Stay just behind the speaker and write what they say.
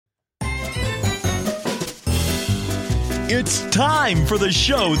It's time for the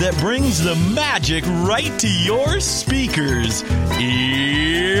show that brings the magic right to your speakers.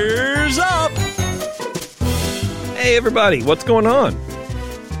 Ears up! Hey, everybody, what's going on?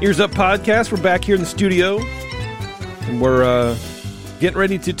 Ears Up Podcast. We're back here in the studio, and we're getting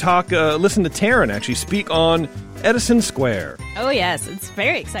ready to talk, listen to Taryn actually speak on Edison Square. Oh, yes. It's a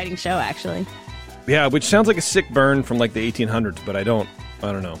very exciting show, actually. Yeah, which sounds like a sick burn from like the 1800s, but I don't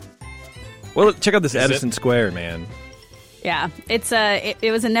know. Well, check out this Edison Square, man. Yeah, it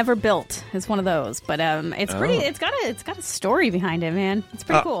was a never built. It's one of those, but it's pretty. It's got a story behind it, man. It's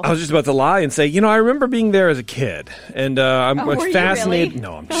pretty cool. I was just about to lie and say, I remember being there as a kid, and I'm fascinated. Really?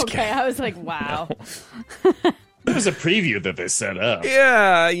 No, I'm just kidding. I was like, wow. It was a preview that they set up.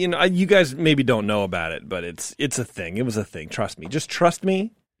 Yeah, you guys maybe don't know about it, but it's a thing. It was a thing. Trust me. Just trust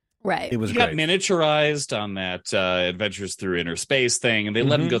me. Right. It was got great. Adventurized on that Adventures Through Inner Space thing, and they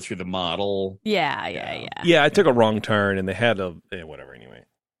let him go through the model. Yeah. Yeah, I took a wrong turn, and they had whatever, anyway.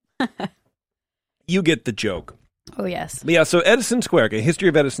 You get the joke. Oh, yes. But yeah, so Edison Square, okay, history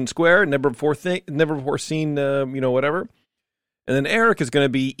of Edison Square, never before seen, whatever. And then Eric is going to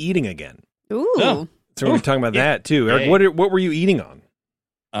be eating again. Ooh. Oh. So we're talking about that, too. Eric, Yay. what were you eating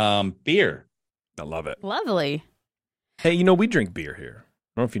on? Beer. I love it. Lovely. Hey, we drink beer here.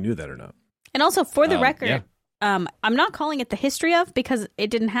 I don't know if you knew that or not. And also, for the record, yeah. I'm not calling it the history of because it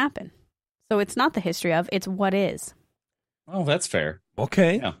didn't happen. So it's not the history of, it's what is. Oh, that's fair.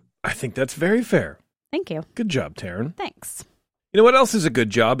 Okay. Yeah. I think that's very fair. Thank you. Good job, Taryn. Thanks. You know what else is a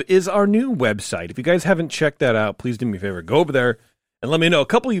good job is our new website. If you guys haven't checked that out, please do me a favor. Go over there and let me know. A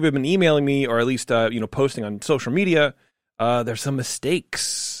couple of you have been emailing me or at least, posting on social media. There's some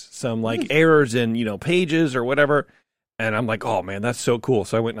mistakes, some errors in, pages or whatever. And I'm like, oh, man, that's so cool.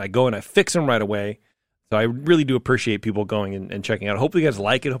 So I went and I fix them right away. So I really do appreciate people going and checking out. Hopefully you guys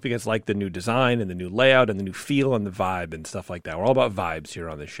like it. Hope you guys like the new design and the new layout and the new feel and the vibe and stuff like that. We're all about vibes here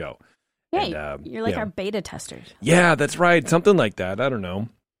on this show. Yeah, And, you're like our beta testers. Yeah, that's right. Something like that. I don't know.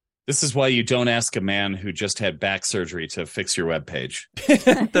 This is why you don't ask a man who just had back surgery to fix your webpage.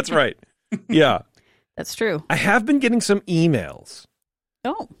 That's right. Yeah. That's true. I have been getting some emails.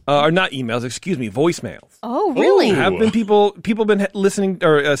 Oh. Or not emails, excuse me, voicemails. Oh, really? Ooh. Have been people been listening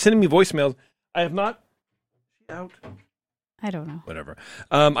or sending me voicemails. I have not out. I don't know. Whatever.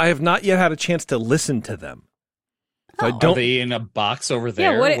 I have not yet had a chance to listen to them. So I don't. Are they in a box over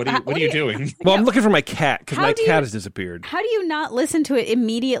there? Yeah, what are you doing? Well, I'm looking for my cat because my cat has disappeared. How do you not listen to it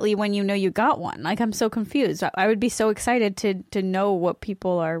immediately when you know you got one? Like, I'm so confused. I would be so excited to know what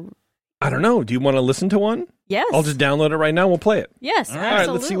people are. I don't know. Do you want to listen to one? Yes. I'll just download it right now. We'll play it. Yes, All right, absolutely. All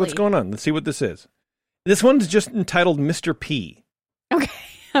right, let's see what's going on. Let's see what this is. This one's just entitled Mr. P. Okay.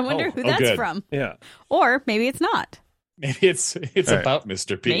 I wonder who that's good. from. Yeah. Or maybe it's not. Maybe it's All right. about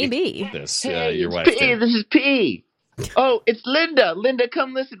Mr. P. Maybe. This, Hey, your it's wife. P. did. This is P. Oh, it's Linda. Linda,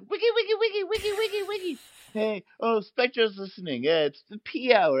 come listen. Wiggy, wiggy, wiggy, wiggy, wiggy, wiggy. Hey, Spectro's listening. It's the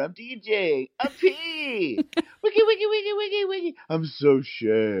P hour. I'm DJing. I'm P. Wiggy, wiggy, wiggy, wiggy, wiggy. I'm so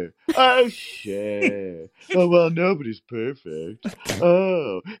sure. Oh, sure. Oh, well, nobody's perfect.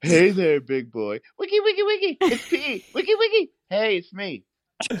 Oh, hey there, big boy. Wiggy, wiggy, wiggy. It's P. Wiggy, wiggy. Hey, it's me.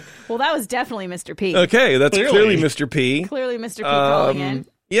 Well, that was definitely Mr. P. Okay, that's clearly Clearly. Mr. P. Clearly Mr. P calling in.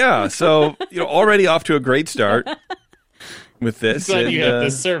 Yeah, so already off to a great start with this. Glad you and, have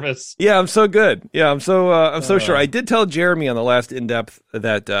this service. Yeah, I'm so good. Yeah, I'm so sure. I did tell Jeremy on the last in-depth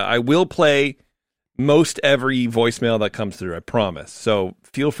that I will play most every voicemail that comes through. I promise. So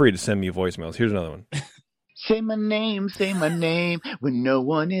feel free to send me voicemails. Here's another one. Say my name when no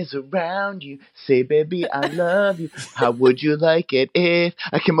one is around you. Say, baby, I love you. How would you like it if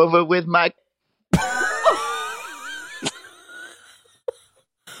I came over with my...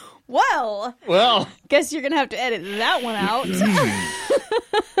 Well, guess you're going to have to edit that one out.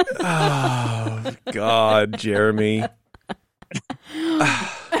 Oh, God, Jeremy.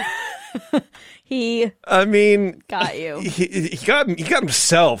 I mean, got you. He got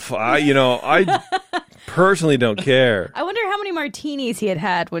himself. I personally don't care. I wonder how many martinis he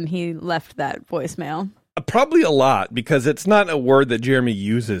had when he left that voicemail. Probably a lot, because it's not a word that Jeremy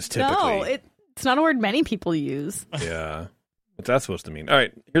uses typically. No, it's not a word many people use. Yeah. What's that supposed to mean? All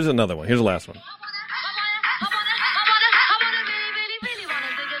right, here's another one. Here's the last one.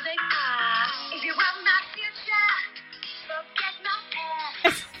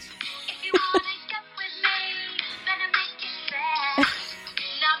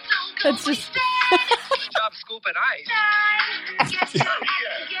 That's just... Stop scooping ice.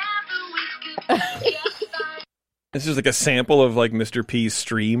 This is like a sample of like Mr. P's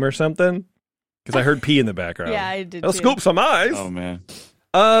stream or something. Because I heard P in the background. Yeah, I did I'll too. scoop some eyes. Oh, man.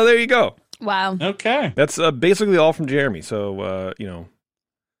 There you go. Wow. Okay. That's basically all from Jeremy. So,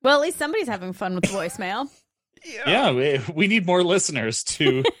 Well, at least somebody's having fun with the voicemail. Yeah, we need more listeners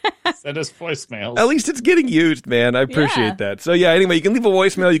to send us voicemails. at least it's getting used, man. I appreciate Yeah. that. So, yeah, anyway, you can leave a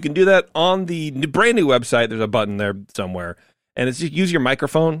voicemail. You can do that on the brand new website. There's a button there somewhere. And it's just use your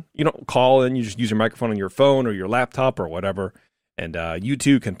microphone. You don't call in. You just use your microphone on your phone or your laptop or whatever. And you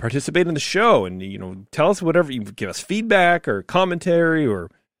too can participate in the show and, tell us whatever. You can give us feedback or commentary or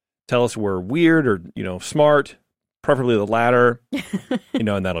tell us we're weird or, smart, preferably the latter,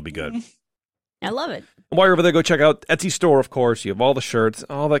 and that'll be good. I love it. While you're over there, go check out Etsy store, of course. You have all the shirts,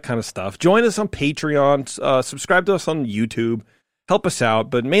 all that kind of stuff. Join us on Patreon. Subscribe to us on YouTube. Help us out,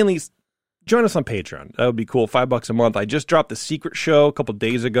 but mainly join us on Patreon. That would be cool. $5 a month. I just dropped The Secret Show a couple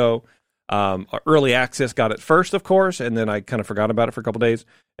days ago. Early access got it first, of course, and then I kind of forgot about it for a couple days.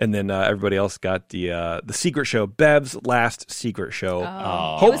 And then everybody else got the Secret Show, Bev's last Secret Show.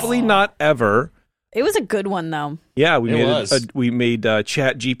 Oh. Hopefully not ever. It was a good one, though. Yeah, we It made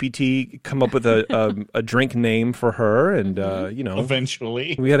Chat GPT come up with a drink name for her, and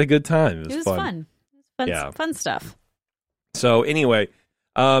Eventually. we had a good time. It was fun. Yeah. Fun stuff. So anyway,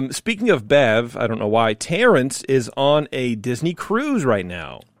 speaking of Bev, I don't know why Terrence is on a Disney cruise right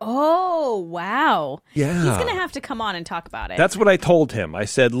now. Oh, wow. Yeah, He's going to have to come on and talk about it. That's what I told him. I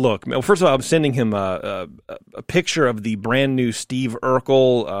said, look, first of all, I'm sending him a picture of the brand new Steve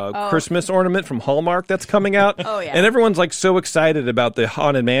Urkel Christmas ornament from Hallmark that's coming out. Oh, yeah. And everyone's like so excited about the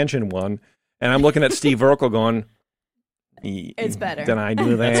Haunted Mansion one. And I'm looking at Steve Urkel going, It's better. Then I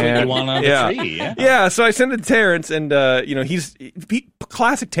do that. That's what you want on the tree. Yeah. Yeah, so I sent it to Terrence, and he's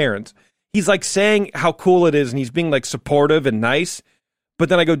classic Terrence. He's like saying how cool it is, and he's being like supportive and nice. But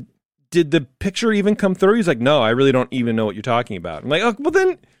then I go, "Did the picture even come through?" He's like, "No, I really don't even know what you're talking about." I'm like, "Oh, well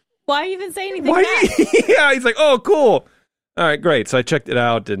then, why even say anything why?" back? Yeah, he's like, "Oh, cool. All right, great." So I checked it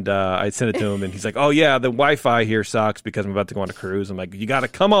out, and I sent it to him, and he's like, "Oh yeah, the Wi-Fi here sucks because I'm about to go on a cruise." I'm like, "You got to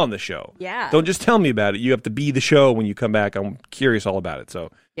come on the show. Yeah. Don't just tell me about it. You have to be the show when you come back. I'm curious all about it." So.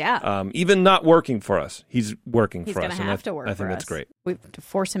 Yeah. Even not working for us, he's working He's for going us. to have to work I think for that's us. great. We have to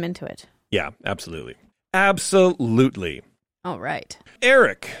force him into it. Yeah, absolutely. Absolutely. All right.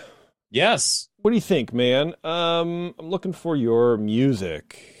 Eric, Yes. what do you think, man? I'm looking for your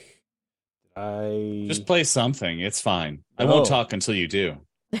music. Just play something. It's fine. I Oh. won't talk until you do.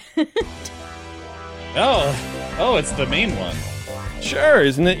 Oh, it's the main one. Sure,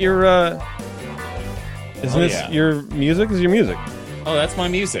 isn't it your yeah. your music? Is your music? Oh, that's my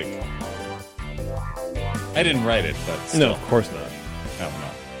music. I didn't write it, but still. No, of course not. No.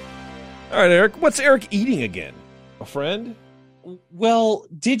 All right, Eric, what's Eric eating again? A friend? Well,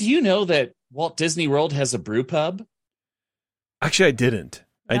 did you know that Walt Disney World has a brew pub? Actually, I didn't.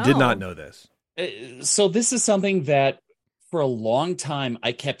 I did No. not know this. So this is something that for a long time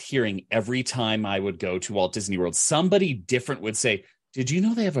I kept hearing every time I would go to Walt Disney World. Somebody different would say, "Did you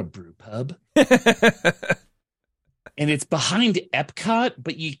know they have a brew pub?" And it's behind Epcot,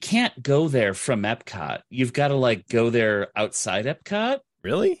 but you can't go there from Epcot. You've got to go there outside Epcot,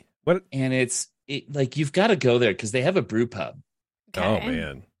 Really? What? and you've got to go there because they have a brew pub. Oh Okay.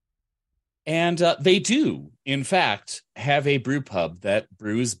 man. And they do, in fact, have a brew pub that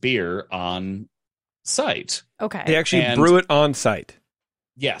brews beer on site. Okay. They actually And- brew it on site.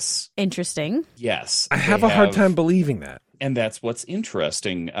 Yes. Interesting. Yes. I have they a hard time believing that. And that's what's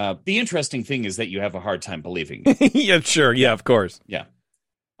interesting. The interesting thing is that you have a hard time believing it. Yeah, sure. Yeah, of course.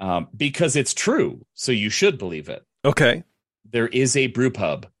 Because it's true. So you should believe it. Okay. There is a brew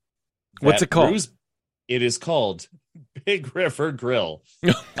pub. What's that it called? It is called Big River Grill.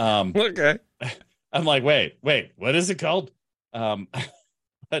 Okay. I'm like, wait, what is it called?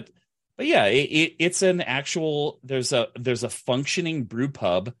 But yeah, it's an actual. There's a functioning brew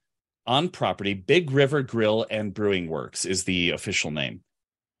pub on property. Big River Grill and Brewing Works is the official name.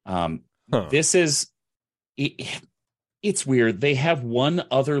 This is. It's weird. They have one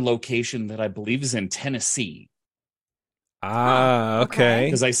other location that I believe is in Tennessee. Okay.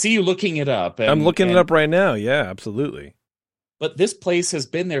 Because I see you looking it up. I'm looking it up right now. Yeah, absolutely. But this place has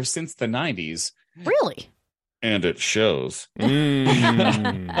been there since the 90s. Really? And it shows.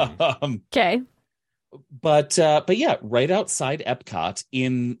 Mm. Okay. But yeah, right outside Epcot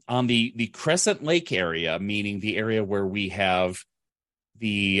on the Crescent Lake area, meaning the area where we have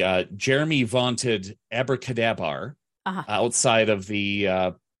the Jeremy vaunted Abracadabra, outside of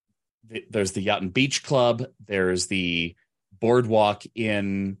there's the Yacht and Beach Club, there's the boardwalk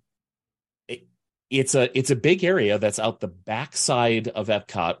it's a big area that's out the backside of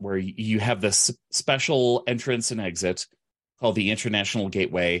Epcot where you have this special entrance and exit called the International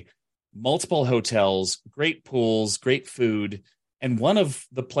Gateway, multiple hotels, great pools, great food, And one of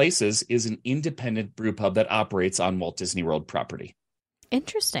the places is an independent brew pub that operates on Walt Disney World property.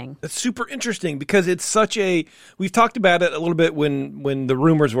 Interesting. That's super interesting because it's such a. We've talked about it a little bit when the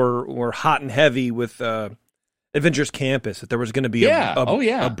rumors were hot and heavy with Adventures Campus that there was going to be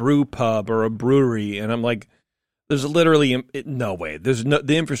a brew pub or a brewery, and I'm like, there's literally no way. The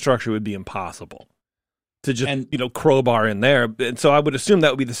infrastructure would be impossible to just crowbar in there, and so I would assume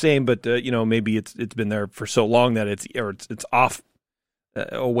that would be the same. But maybe it's been there for so long that it's off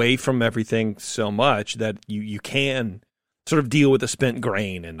away from everything so much that you can sort of deal with the spent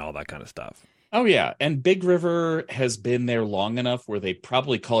grain and all that kind of stuff. Oh, yeah. And Big River has been there long enough where they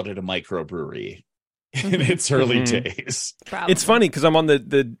probably called it a microbrewery in its early days. Probably. It's funny because I'm on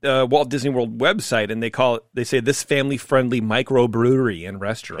the Walt Disney World website and they say this family-friendly microbrewery and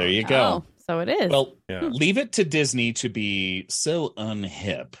restaurant. There you go. Oh, so it is. Well, leave it to Disney to be so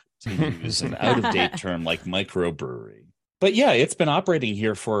unhip to use an out-of-date term like microbrewery. But yeah, it's been operating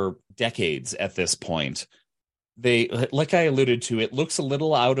here for decades at this point. They, like I alluded to, it looks a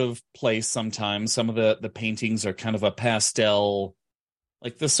little out of place sometimes. Some of the paintings are kind of a pastel,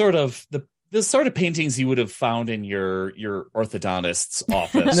 like the sort of paintings you would have found in your orthodontist's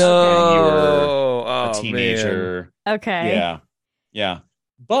office when you were a teenager. Man. Okay. Yeah.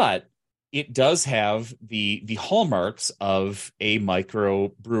 But it does have the hallmarks of a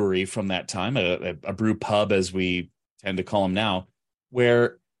microbrewery from that time, a brew pub, as we tend to call them now,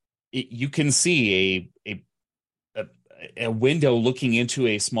 where you can see a window looking into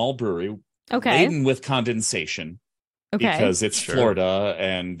a small brewery laden with condensation because it's Florida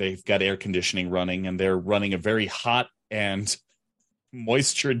and they've got air conditioning running and they're running a very hot and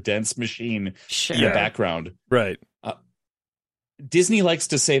moisture dense machine in the background. Right. Disney likes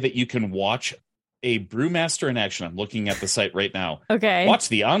to say that you can watch a brewmaster in action. I'm looking at the site right now. Okay. Watch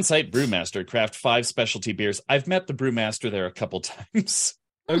the on-site brewmaster craft 5 specialty beers. I've met the brewmaster there a couple times.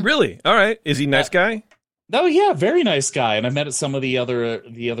 Oh, really? All right. Is he a nice guy? Oh yeah, very nice guy. And I met some of the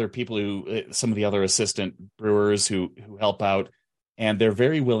other people some of the other assistant brewers who help out, and they're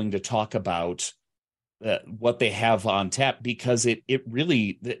very willing to talk about what they have on tap because it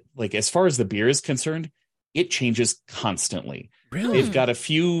really, like, as far as the beer is concerned, it changes constantly. Really? They've got a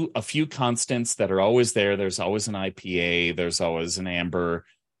few constants that are always there. There's always an IPA. There's always an amber.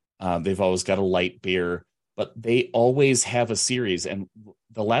 They've always got a light beer, but they always have a series. And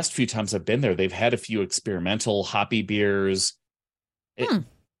the last few times I've been there, they've had a few experimental hoppy beers.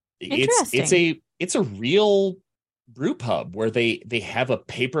 It's a real brew pub where they have a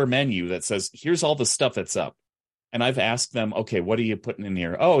paper menu that says, here's all the stuff that's up. And I've asked them, okay, what are you putting in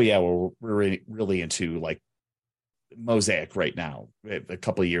here? Oh yeah, well, we're really into like Mosaic right now, a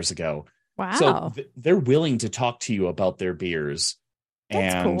couple of years ago. Wow. So they're willing to talk to you about their beers.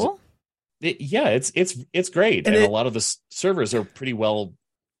 That's cool. It's great. And a lot of the servers are pretty well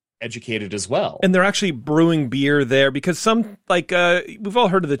educated as well. And they're actually brewing beer there because some, like, we've all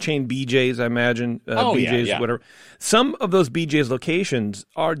heard of the chain BJ's, I imagine. BJ's, whatever. Some of those BJ's locations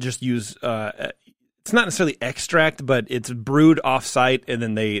are just use, it's not necessarily extract, but it's brewed off-site and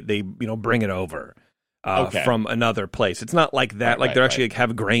then they bring it over from another place. It's not like that. They're actually like,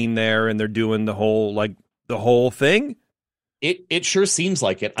 have grain there and they're doing the whole thing. It sure seems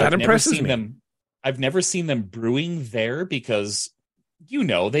like it. That impresses me. I've never seen them brewing there because,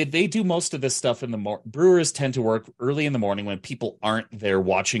 they do most of this stuff in the morning. Brewers tend to work early in the morning when people aren't there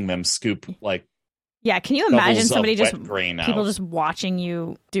watching them scoop, like, yeah, can you imagine somebody people just watching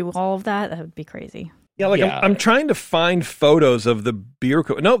you do all of that? That would be crazy. Yeah, I'm trying to find photos of the beer.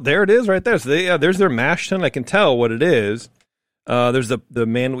 No, there it is right there. So there's their mash tun. I can tell what it is. There's the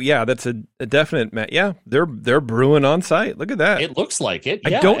man. Yeah, that's a definite. Yeah, they're brewing on site. Look at that. It looks like it.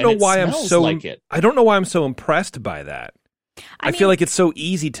 Yeah, I don't know why I'm so. Like it. I don't know why I'm so impressed by that. I feel like it's so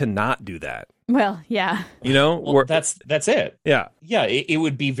easy to not do that. Well, yeah. That's it. Yeah. Yeah, it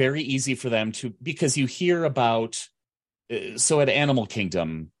would be very easy for them to, because you hear about, so at Animal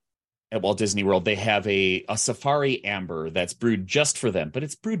Kingdom at Walt Disney World, they have a Safari Amber that's brewed just for them, but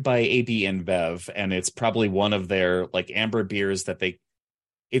it's brewed by AB InBev, and it's probably one of their like amber beers that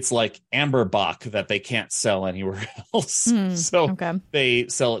it's like Amber Bock that they can't sell anywhere else. They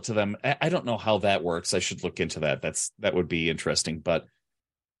sell it to them. I don't know how that works. I should look into that. That would be interesting. But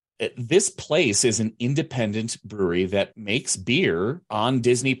this place is an independent brewery that makes beer on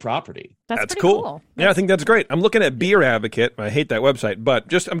Disney property. That's cool. Yeah, I think that's great. I'm looking at Beer Advocate. I hate that website,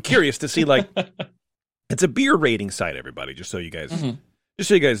 but I'm curious to see, like, it's a beer rating site, everybody, just so you guys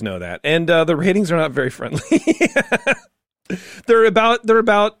know that. And the ratings are not very friendly. They're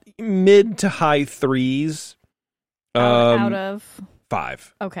about mid to high 3s. Out of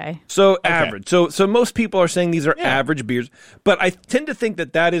 5. Okay. So average. So most people are saying these are Yeah. average beers, but I tend to think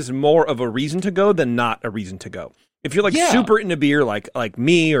that is more of a reason to go than not a reason to go. If you're like Yeah. super into beer, like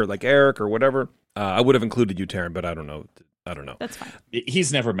me or like Eric or whatever, I would have included you, Taryn, but I don't know. That's fine.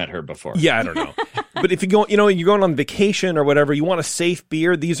 He's never met her before. Yeah, I don't know. But if you go, you're going on vacation or whatever, you want a safe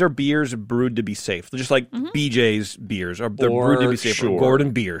beer. These are beers brewed to be safe. They're just like BJ's beers, they're brewed to be safe. Sure. Or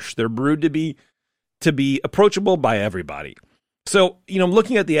Gordon Biersch, they're brewed to be approachable by everybody. So I'm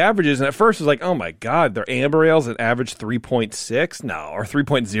looking at the averages, and at first I was like, oh my god, they're amber ales that average 3.6 now, or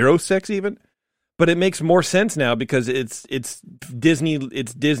 3.06 even. But it makes more sense now because it's Disney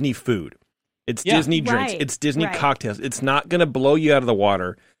food. It's Disney drinks. Right, It's Disney right. cocktails. It's not going to blow you out of the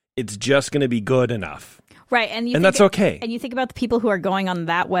water. It's just going to be good enough. Right, and that's okay. And you think about the people who are going on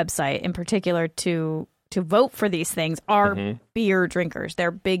that website in particular to vote for these things are beer drinkers.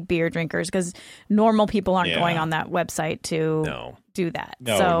 They're big beer drinkers because normal people aren't going on that website to do that.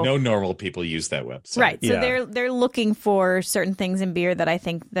 No normal people use that website. Right, so Yeah. they're looking for certain things in beer that I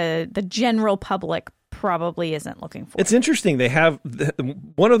think the general public probably isn't looking for. It's interesting. They have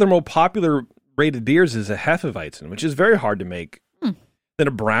one of their more popular rated beers is a Hefeweizen, which is very hard to make. Then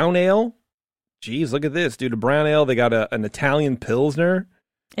a brown ale. Geez, look at this, dude. A brown ale. They got an Italian Pilsner.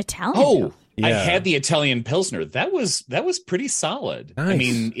 Italian. Oh, I Yeah. had the Italian Pilsner. That was pretty solid. I Nice.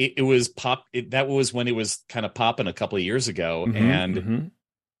 mean, it was pop. That was when it was kind of popping a couple of years ago, and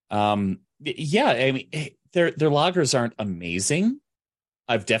yeah. I mean, their lagers aren't amazing.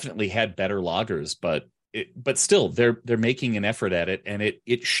 I've definitely had better lagers, but still, they're making an effort at it, and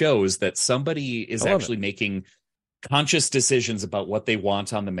it shows that somebody is actually making conscious decisions about what they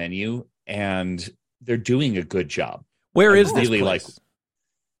want on the menu, and they're doing a good job. Where I is this really place? like?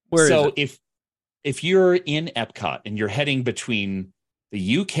 Where so is it? if you're in Epcot and you're heading between the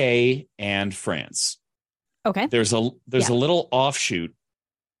UK and France, Okay. there's a little offshoot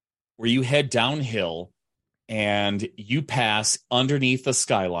where you head downhill and you pass underneath the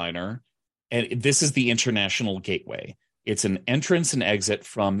Skyliner, and this is the International Gateway. It's an entrance and exit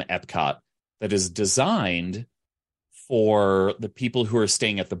from Epcot that is designed for the people who are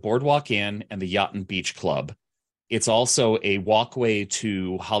staying at the Boardwalk Inn and the Yacht and Beach Club. It's also a walkway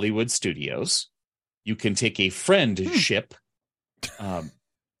to Hollywood Studios. You can take a friend ship. Oh,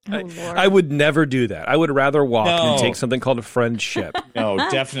 Lord. I would never do that. I would rather walk than No. take something called a friendship. No,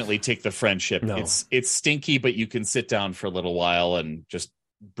 definitely take the friendship. No. It's stinky, but you can sit down for a little while and just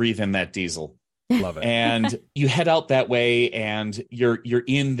breathe in that diesel. Love it. And you head out that way, and you're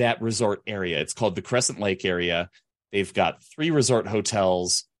in that resort area. It's called the Crescent Lake area. They've got 3 resort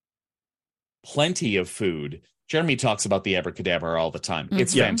hotels, plenty of food. Jeremy talks about the Abracadabra all the time.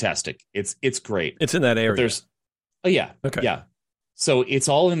 It's fantastic. It's great. It's in that area. There's Okay. yeah. So it's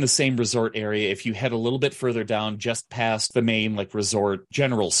all in the same resort area. If you head a little bit further down, just past the main resort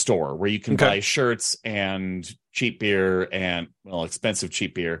general store where you can buy shirts and cheap beer and expensive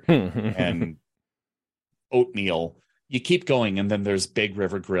cheap beer and oatmeal, you keep going, and then there's Big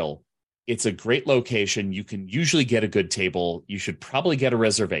River Grill. It's a great location. You can usually get a good table. You should probably get a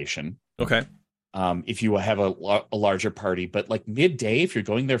reservation. Okay. If you have a larger party, but midday, if you're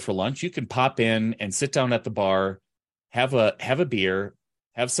going there for lunch, you can pop in and sit down at the bar, have a beer,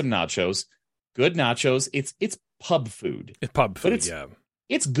 have some nachos, good nachos. It's pub food. It's pub food, But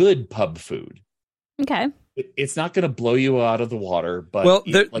it's good pub food. Okay. It's not going to blow you out of the water, but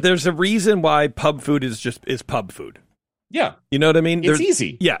there's a reason why pub food is pub food. Yeah, You know what I mean? it's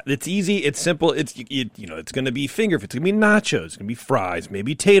easy. Yeah, it's easy. It's simple. It's it's going to be finger foods. It's going to be nachos. It's going to be fries.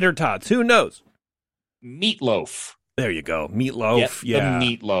 Maybe tater tots. Who knows? Meatloaf. There you go. Meatloaf. Get Yeah.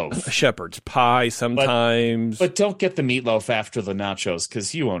 the meatloaf. Shepherd's pie sometimes. But don't get the meatloaf after the nachos,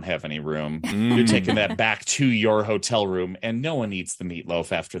 because you won't have any room. You're taking that back to your hotel room, and no one eats the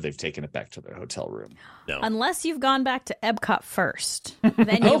meatloaf after they've taken it back to their hotel room. no. Unless you've gone back to Epcot first,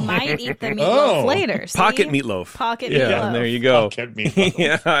 then you might eat the meatloaf later. See? Pocket meatloaf. Pocket Yeah, meatloaf. there you go. Pocket meatloaf.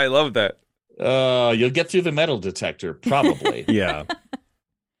 Yeah, I love that. You'll get through the metal detector, probably. Yeah.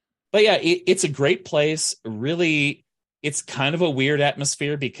 But yeah, it's a great place. Really, it's kind of a weird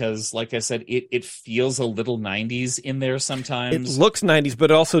atmosphere because, like I said, it feels a little 90s in there It sometimes. looks 90s,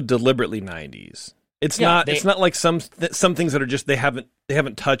 but also deliberately 90s. It's Yeah, not like some things that are just they haven't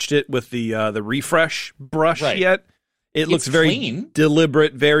touched it with the refresh brush Right. yet. It looks very clean.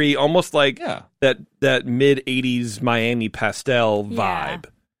 deliberate, very almost like Yeah. that mid 80s Miami pastel Yeah. vibe.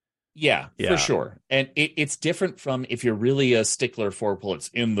 Yeah, Yeah. for sure. And it's different from if you're really a stickler for, well, it's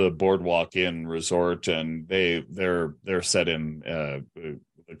in the Boardwalk Inn Resort, and they're set in the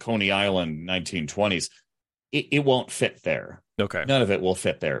Coney Island 1920s. It won't fit there. Okay. None of it will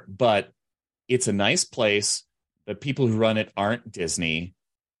fit there. But it's a nice place. The people who run it aren't Disney.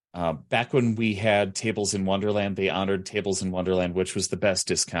 Back when we had Tables in Wonderland, they honored Tables in Wonderland, which was the best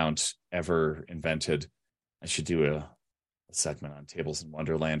discount ever invented. I should do a segment on Tables in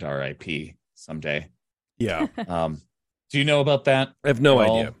Wonderland, RIP, someday. Yeah. Do you know about that? I have no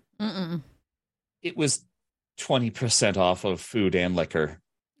idea. Mm-mm. It was 20% off of food and liquor.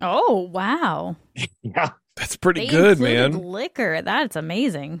 Oh, wow. Yeah. That's pretty They good, included man. liquor. That's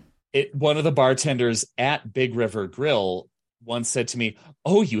amazing. One of the bartenders at Big River Grill once said to me,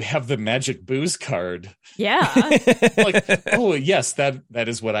 "Oh, you have the magic booze card." Yeah. Like, oh, yes, that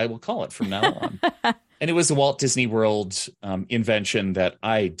is what I will call it from now on. And it was a Walt Disney World invention that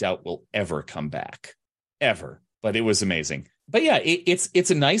I doubt will ever come back. Ever. But it was amazing. But yeah, it's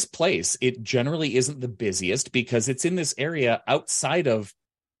a nice place. It generally isn't the busiest because it's in this area outside of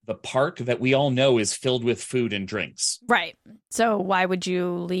the park that we all know is filled with food and drinks. Right. So why would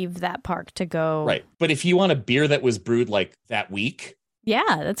you leave that park to go? Right. But if you want a beer that was brewed like that week. Yeah,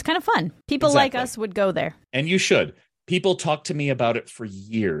 that's kind of fun. People like us would go there. And you should. People talked to me about it for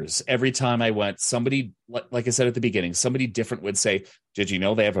years. Every time I went, somebody, like I said at the beginning, somebody different would say, "Did you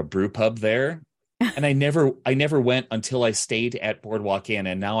know they have a brew pub there?" And I never went until I stayed at Boardwalk Inn,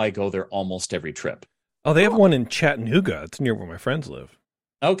 and now I go there almost every trip. Oh, they have one in Chattanooga. It's near where my friends live.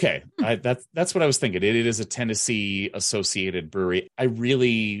 Okay, that's what I was thinking. It is a Tennessee associated brewery. I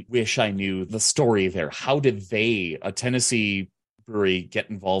really wish I knew the story there. How did a Tennessee brewery,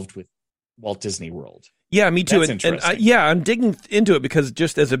 get involved with Walt Disney World? Yeah, me too. That's interesting. Yeah, I'm digging into it because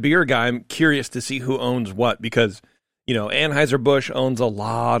just as a beer guy, I'm curious to see who owns what because, Anheuser-Busch owns a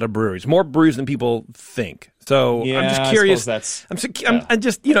lot of breweries, more breweries than people think. So yeah, I'm just curious. I'm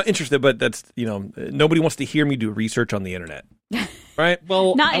just, interested, but that's, nobody wants to hear me do research on the internet. Right.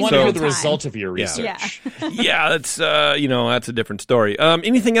 Well, Not I want to hear the time. result of your research. Yeah, that's that's a different story.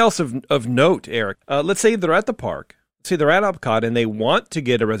 Anything else of note, Eric? Let's say they're at the park. Let's say they're at Epcot and they want to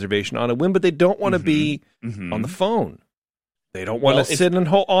get a reservation on a whim, but they don't want to be on the phone. They don't want to sit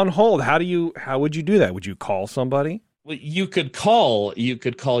on hold. How would you do that? Would you call somebody? Well, you could call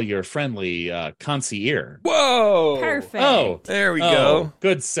your friendly concierge. Whoa! Perfect. Oh, there we go.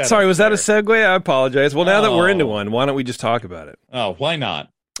 Good setup. Sorry, was that a segue? I apologize. Well, now that we're into one, why don't we just talk about it? Oh, why not?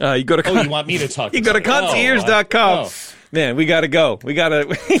 You go to. You want me to talk? You go to concierge.com. Oh. Man, we got to go. We got to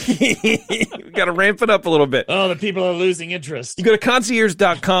ramp it up a little bit. Oh, the people are losing interest. You go to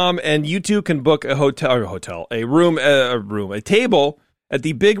concierge.com and you too can book a table at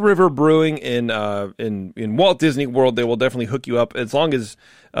the Big River Brewing in Walt Disney World. They will definitely hook you up as long as,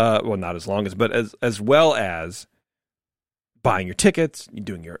 not as long as, but as well as buying your tickets,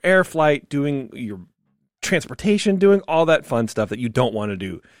 doing your air flight, doing your transportation, doing all that fun stuff that you don't want to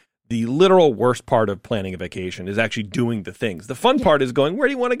do. The literal worst part of planning a vacation is actually doing the things. The fun part is going, where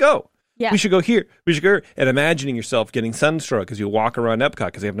do you want to go? Yeah. We should go here. We should go here. And imagining yourself getting sunstroke as you walk around Epcot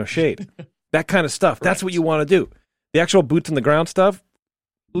because they have no shade. That kind of stuff. That's what you want to do. The actual boots on the ground stuff,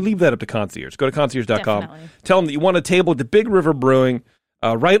 leave that up to concierge. Go to concierge.com. Definitely. Tell them that you want a table at the Big River Brewing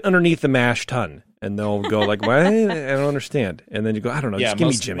right underneath the mash tun. And they'll go like, what? I don't understand. And then you go, I don't know. Just give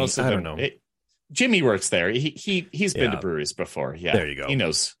me Jimmy. I don't know. Jimmy works there. He's been to breweries before. Yeah. There you go. He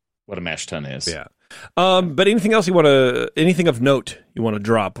knows what a mash tun is. Yeah. But anything else anything of note you want to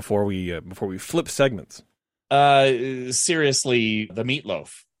drop before we flip segments? Seriously, the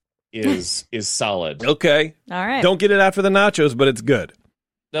meatloaf is solid. Okay. All right. Don't get it after the nachos, but it's good.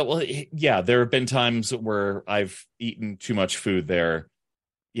 Well, yeah, there have been times where I've eaten too much food there.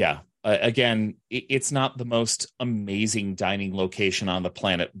 Yeah. Again, it's not the most amazing dining location on the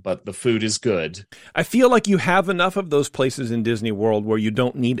planet, but the food is good. I feel like you have enough of those places in Disney World where you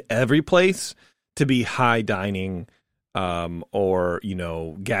don't need every place to be high dining or,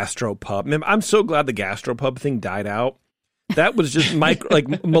 gastropub. I'm so glad the gastropub thing died out. That was just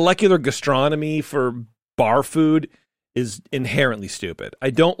molecular gastronomy for bar food is inherently stupid.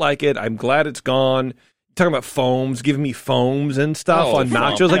 I don't like it. I'm glad it's gone. Talking about foams, giving me foams and stuff on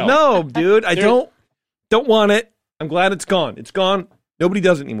nachos. Like, no, dude, I don't want it. I'm glad it's gone. It's gone. Nobody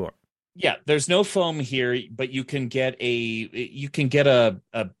does it anymore. Yeah, there's no foam here, but you can get a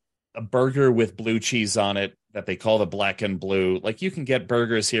burger with blue cheese on it that they call the black and blue. Like, you can get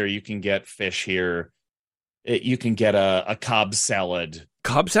burgers here. You can get fish here. You can get a Cobb salad.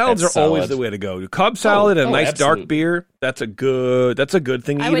 Cobb salads are always the way to go. Cobb salad and a nice dark beer. That's a good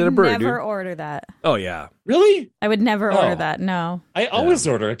thing to eat at a brewery. I would never order that. Oh yeah. Really? I would never order that. No. I always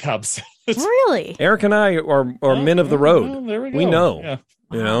order a Cobb salad. Really? Eric and I are men of the road. Well, there we go. We know. Yeah.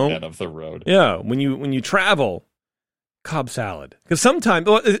 Men of the road. Yeah. When you travel, Cobb salad. Because sometimes,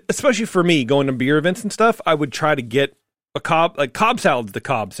 especially for me, going to beer events and stuff, I would try to get a Cobb salad's the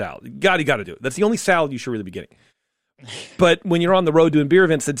Cobb salad. You got to do it. That's the only salad you should really be getting. But when you're on the road doing beer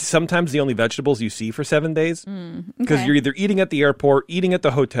events, it's sometimes the only vegetables you see for 7 days because you're either eating at the airport, eating at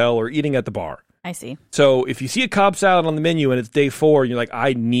the hotel, or eating at the bar. I see. So if you see a Cobb salad on the menu and it's day 4, and you're like,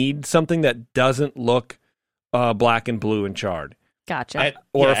 I need something that doesn't look black and blue and charred. Gotcha.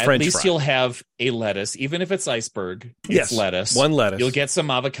 A French At least fry. you'll have a lettuce, even if it's iceberg. It's lettuce. One lettuce. You'll get some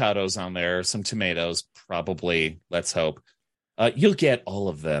avocados on there, some tomatoes, probably. Let's hope. You'll get all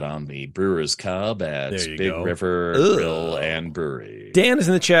of that on the Brewer's Cobb at Big River Grill and Brewery. Dan is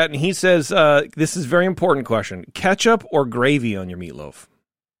in the chat, and he says, this is a very important question. Ketchup or gravy on your meatloaf?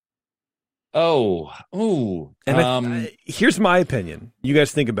 And here's my opinion. You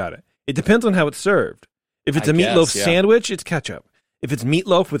guys think about it. It depends on how it's served. If it's a meatloaf sandwich, it's ketchup. If it's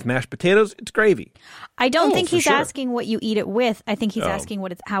meatloaf with mashed potatoes, it's gravy. I don't think he's asking what you eat it with. I think he's asking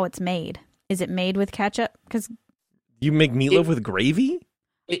how it's made. Is it made with ketchup? Because you make meatloaf with gravy?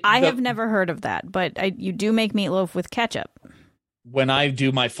 I have never heard of that, but you do make meatloaf with ketchup. When I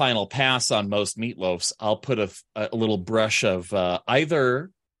do my final pass on most meatloafs, I'll put a little brush of either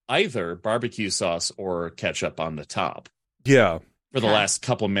barbecue sauce or ketchup on the top. Yeah. For the last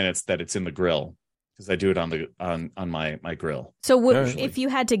couple of minutes that it's in the grill, because I do it on my grill. So if you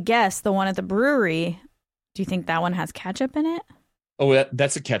had to guess, the one at the brewery, do you think that one has ketchup in it? Oh,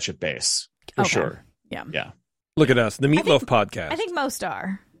 that's a ketchup base for sure. Yeah. Look at us, the Meatloaf Podcast. I think most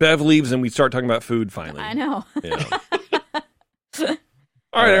are. Bev leaves and we start talking about food finally. I know. Yeah.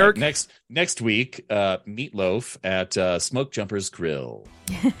 All right, Eric. Next week, meatloaf at Smoke Jumper's Grill.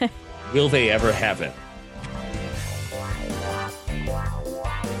 Will they ever have it?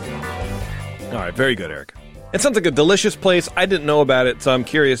 All right, very good, Eric. It sounds like a delicious place. I didn't know about it, so I'm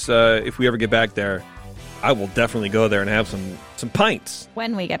curious if we ever get back there. I will definitely go there and have some pints.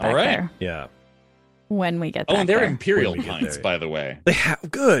 When we get back there. Yeah. When we get back there. Oh, and they're Imperial pints, by the way. They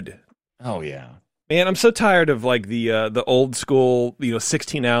have good. Oh, yeah. Man, I'm so tired of like the old school,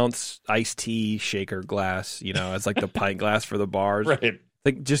 16-ounce iced tea shaker glass, as like the pint glass for the bars. Right.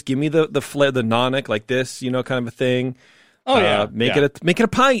 Like, just give me the Nonic like this, kind of a thing. Oh, yeah. Make it a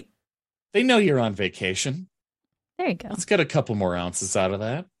pint. They know you're on vacation. There you go. Let's get a couple more ounces out of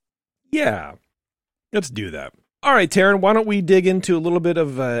that. Yeah. Let's do that. All right, Taryn, why don't we dig into a little bit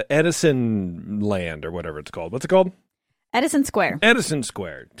of Edison land or whatever it's called. What's it called? Edison Square. Edison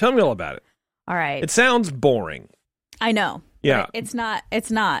Square. Tell me all about it. All right. It sounds boring. I know. Yeah. It's not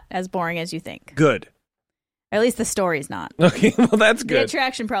as boring as you think. Good. Or at least the story's not. Okay, well, that's good. The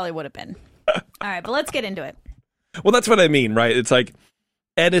attraction probably would have been. All right, but let's get into it. Well, that's what I mean, right? It's like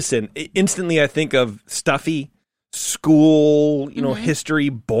Edison. Instantly, I think of stuffy, school, history,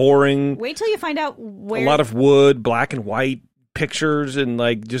 boring. Wait till you find out where. A lot of wood, black and white pictures, and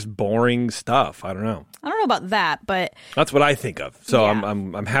like just boring stuff. I don't know about that, but that's what I think of. So yeah.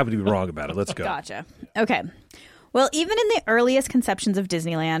 I'm happy to be wrong about it. Let's go. Gotcha. Okay. Well, even in the earliest conceptions of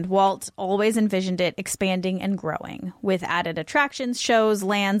Disneyland, Walt always envisioned it expanding and growing, with added attractions, shows,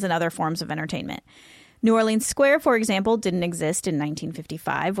 lands, and other forms of entertainment. New Orleans Square, for example, didn't exist in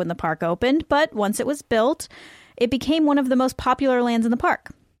 1955 when the park opened, but once it was built, it became one of the most popular lands in the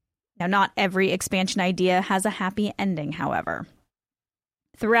park. Now, not every expansion idea has a happy ending, however.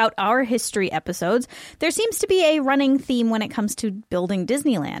 Throughout our history episodes, there seems to be a running theme when it comes to building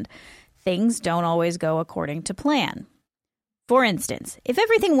Disneyland. Things don't always go according to plan. For instance, if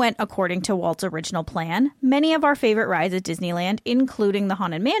everything went according to Walt's original plan, many of our favorite rides at Disneyland, including the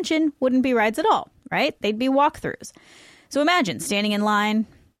Haunted Mansion, wouldn't be rides at all, right? They'd be walkthroughs. So imagine standing in line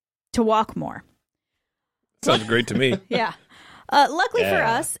to walk more. Sounds great to me. Yeah. Luckily for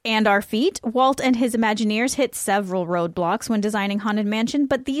us and our feet, Walt and his Imagineers hit several roadblocks when designing Haunted Mansion,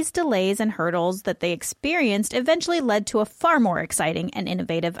 but these delays and hurdles that they experienced eventually led to a far more exciting and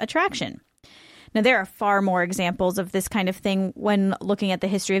innovative attraction. Now, there are far more examples of this kind of thing when looking at the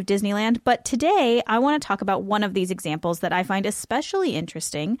history of Disneyland, but today I want to talk about one of these examples that I find especially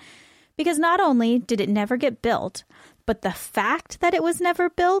interesting because not only did it never get built, but the fact that it was never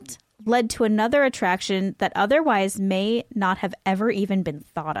built led to another attraction that otherwise may not have ever even been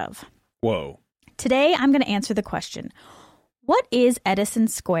thought of. Whoa. Today, I'm going to answer the question, what is Edison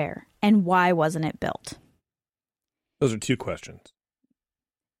Square and why wasn't it built? Those are two questions.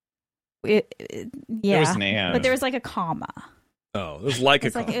 Yeah, there was an and. But there was like a comma. Oh, it was like a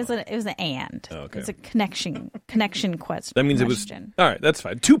comma. It was an and. Oh, okay. It's a connection question. That means it was, all right, that's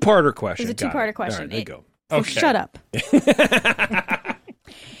fine. Two-parter question. It was a two-parter question. All right, there you go. So Okay. shut up.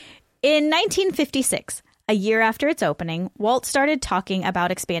 In 1956, a year after its opening, Walt started talking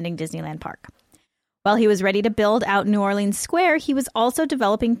about expanding Disneyland Park. While he was ready to build out New Orleans Square, he was also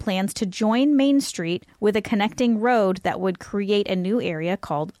developing plans to join Main Street with a connecting road that would create a new area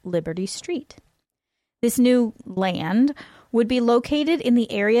called Liberty Street. This new land would be located in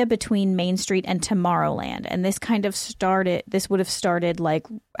the area between Main Street and Tomorrowland. And this would have started like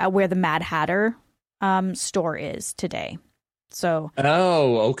where the Mad Hatter store is today. So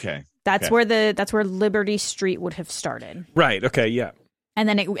okay. That's where Liberty Street would have started. Right. Okay. Yeah. And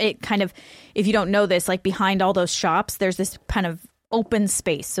then it kind of, if you don't know this, like behind all those shops, there's this kind of open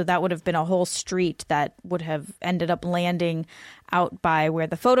space. So that would have been a whole street that would have ended up landing out by where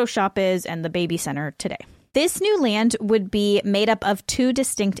the photo shop is and the baby center today. This new land would be made up of two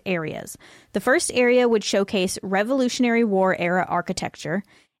distinct areas. The first area would showcase Revolutionary War era architecture,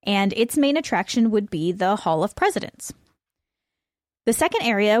 and its main attraction would be the Hall of Presidents. The second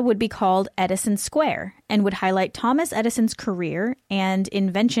area would be called Edison Square and would highlight Thomas Edison's career and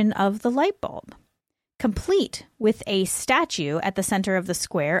invention of the light bulb, complete with a statue at the center of the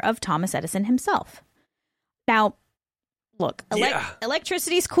square of Thomas Edison himself. Now, look,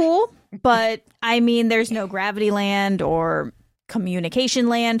 electricity's cool, but I mean, there's no gravity land or communication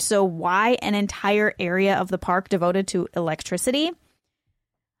land, so why an entire area of the park devoted to electricity?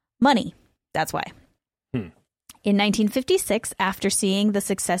 Money. That's why. In 1956, after seeing the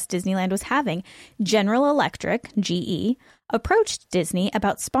success Disneyland was having, General Electric, GE, approached Disney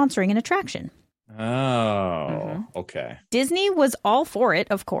about sponsoring an attraction. Okay. Disney was all for it,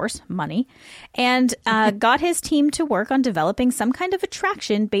 of course, money, and got his team to work on developing some kind of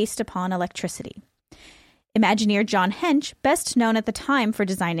attraction based upon electricity. Imagineer John Hench, best known at the time for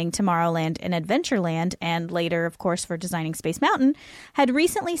designing Tomorrowland and Adventureland, and later, of course, for designing Space Mountain, had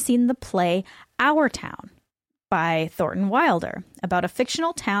recently seen the play Our Town by Thornton Wilder, about a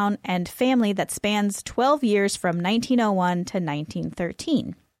fictional town and family that spans 12 years from 1901 to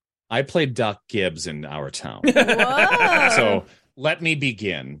 1913. I played Doc Gibbs in Our Town. Whoa! So let me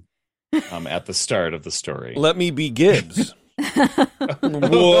begin at the start of the story. Let me be Gibbs.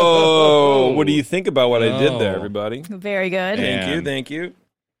 Whoa. What do you think about what I did there, everybody? Very good. Thank you.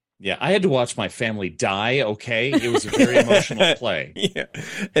 Yeah, I had to watch my family die, okay? It was a very emotional play. Yeah.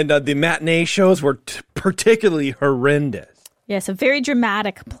 And the matinee shows were particularly horrendous. Yes, a very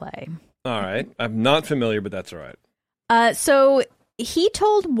dramatic play. All right. I'm not familiar, but that's all right. So he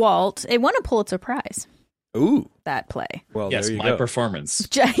told Walt, it won a Pulitzer Prize. Ooh. That play. Well, yes, there you my go. performance.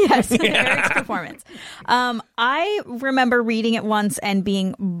 Yes, Eric's performance. I remember reading it once and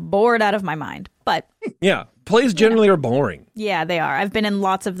being bored out of my mind. But yeah, plays generally are boring. Yeah, they are. I've been in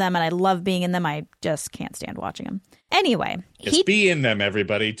lots of them and I love being in them. I just can't stand watching them. Anyway. Yes, be in them,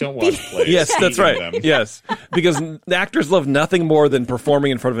 everybody. Don't watch plays. Yes, that's Be in right. them. Yes, because the actors love nothing more than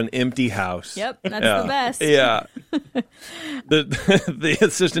performing in front of an empty house. Yep, that's the best. Yeah. The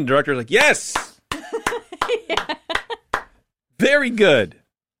assistant director is like, yes! Yeah. Very good.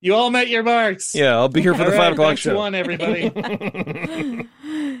 You all met your marks. Yeah, I'll be here for the 5 o'clock show. One, everybody.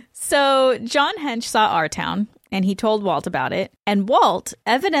 So John Hench saw Our Town, and he told Walt about it. And Walt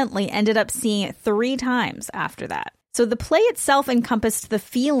evidently ended up seeing it 3 times after that. So the play itself encompassed the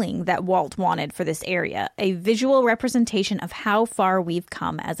feeling that Walt wanted for this area, a visual representation of how far we've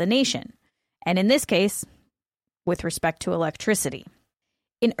come as a nation. And in this case, with respect to electricity.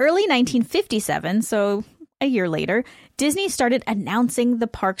 In early 1957, so a year later, Disney started announcing the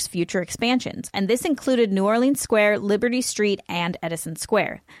park's future expansions, and this included New Orleans Square, Liberty Street, and Edison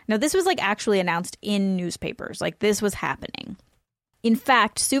Square. Now, this was actually announced in newspapers, this was happening. In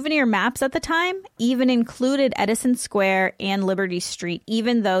fact, souvenir maps at the time even included Edison Square and Liberty Street,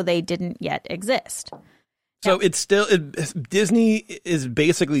 even though they didn't yet exist. So it's still, Disney is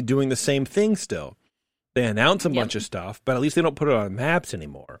basically doing the same thing still. They announce a bunch of stuff, but at least they don't put it on maps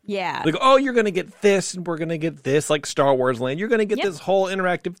anymore. Yeah. You're going to get this, and we're going to get this, like Star Wars Land. You're going to get this whole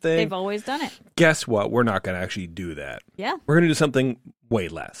interactive thing. They've always done it. Guess what? We're not going to actually do that. Yeah. We're going to do something way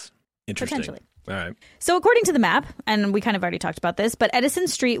less interesting. Potentially. All right. So according to the map, and we kind of already talked about this, but Edison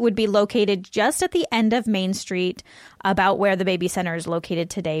Street would be located just at the end of Main Street, about where the Baby Center is located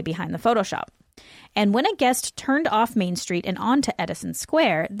today behind the Photoshop. And when a guest turned off Main Street and onto Edison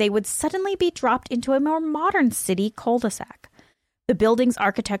Square, they would suddenly be dropped into a more modern city cul-de-sac. The building's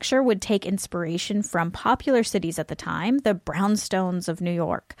architecture would take inspiration from popular cities at the time, the brownstones of New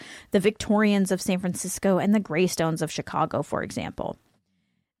York, the Victorians of San Francisco, and the graystones of Chicago, for example.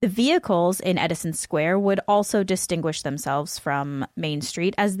 The vehicles in Edison Square would also distinguish themselves from Main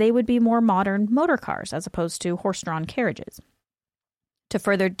Street, as they would be more modern motor cars as opposed to horse-drawn carriages. To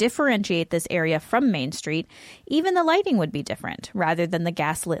further differentiate this area from Main Street, even the lighting would be different. Rather than the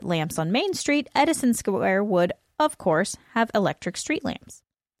gas-lit lamps on Main Street, Edison Square would, of course, have electric street lamps.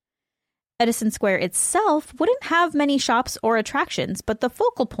 Edison Square itself wouldn't have many shops or attractions, but the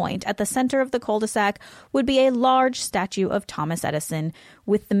focal point at the center of the cul-de-sac would be a large statue of Thomas Edison,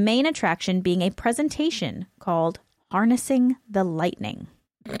 with the main attraction being a presentation called Harnessing the Lightning.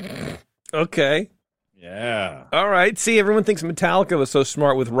 Okay. Yeah. All right. See, everyone thinks Metallica was so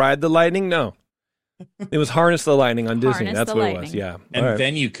smart with Ride the Lightning. No. It was Harness the Lightning on Disney. Harness That's the what lightning. it was. Yeah. And All right.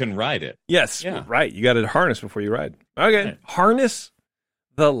 then you can ride it. Yes. Yeah. Right. You got to harness before you ride. Okay. Right. Harness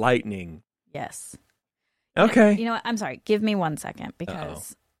the Lightning. Yes. Okay. You know what? I'm sorry. Give me 1 second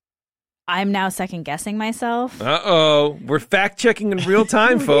because I'm now second guessing myself. Uh-oh. We're fact-checking in real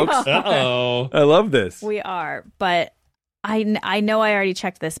time, folks. Uh-oh. I love this. We are, but I know I already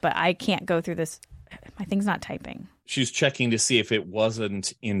checked this, but I can't go through this. My thing's not typing. She's checking to see if it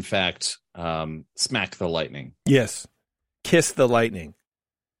wasn't, in fact, Smack the Lightning. Yes. Kiss the Lightning.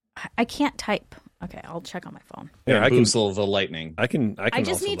 I can't type. Okay, I'll check on my phone. Yeah, Bamboozle the Lightning. I can I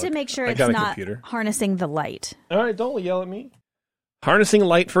just also need to look. make sure I it's got a not computer. harnessing the light. All right, don't yell at me. Harnessing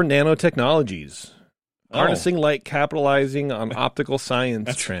light for nanotechnologies. Oh. Harnessing light, capitalizing on optical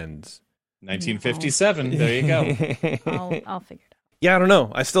science trends. 1957. There you go. I'll figure it out. Yeah, I don't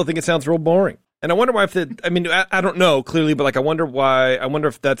know. I still think it sounds real boring. And I wonder why I don't know clearly, but like I wonder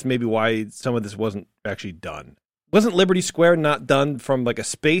if that's maybe why some of this wasn't actually done. Wasn't Liberty Square not done from like a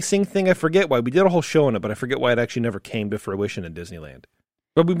spacing thing? I forget why. We did a whole show on it, but I forget why it actually never came to fruition in Disneyland.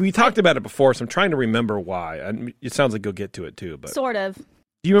 But we talked about it before, so I'm trying to remember why. It sounds like you'll get to it too. But Sort of. do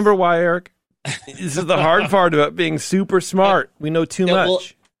you remember why, Eric? This is the hard part about being super smart. We know too much. Well,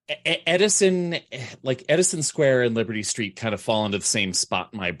 Edison Square and Liberty Street kind of fall into the same spot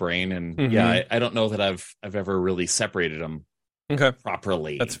in my brain, and I don't know that I've ever really separated them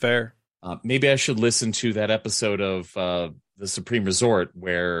properly. That's fair. Maybe I should listen to that episode of the Supreme Resort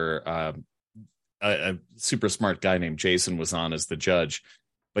where a super smart guy named Jason was on as the judge,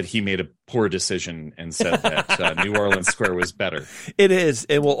 but he made a poor decision and said that New Orleans Square was better. It is.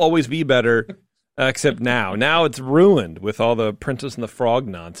 It will always be better, except now. Now it's ruined with all the Princess and the Frog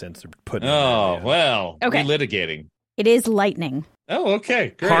nonsense they're putting in Oh, there. well, Okay. relitigating. It is lightning. Oh,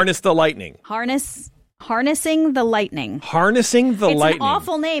 okay. Great. Harness the Lightning. Harnessing the Lightning. Harnessing the It's Lightning. an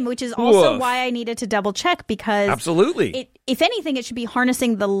awful name, which is also Woof. why I needed to double check because Absolutely. if anything, it should be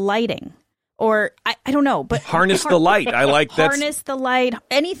harnessing the lighting. Or I don't know, but Harness the light. I like that. harness the light.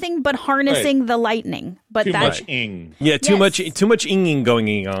 Anything but harnessing the lightning. But Too that's much ing. Yeah, too Yes. much inging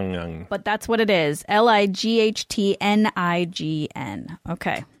going on. But that's what it is. LIGHTNIGN.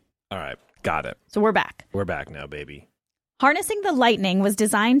 Okay. All right, got it. So we're back. We're back now, baby. Harnessing the Lightning was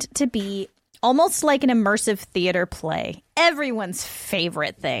designed to be almost like an immersive theater play. Everyone's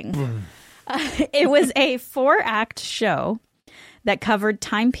favorite thing. It was a 4-act show that covered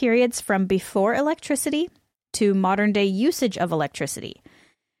time periods from before electricity to modern-day usage of electricity.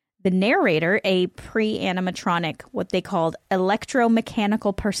 The narrator, a pre-animatronic, what they called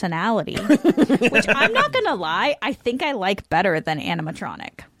electromechanical personality, which I'm not going to lie, I think I like better than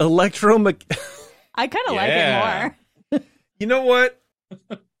animatronic. I kind of like it more. You know what?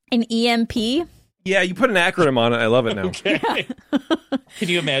 An EMP? Yeah, you put an acronym on it. I love it now. Okay. Can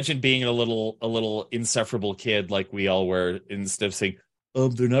you imagine being a little insufferable kid like we all were, instead of saying,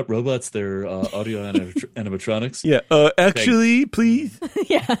 they're not robots, they're audio animatronics? Yeah, actually, please.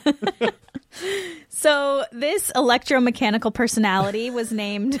 Yeah. So this electromechanical personality was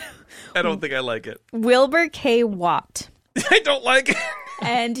named I don't think I like it. Wilbur K. Watt. I don't like it.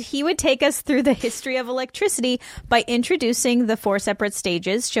 And he would take us through the history of electricity by introducing the 4 separate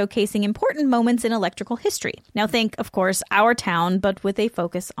stages, showcasing important moments in electrical history. Now think, of course, our town, but with a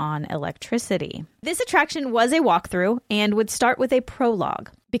focus on electricity. This attraction was a walkthrough and would start with a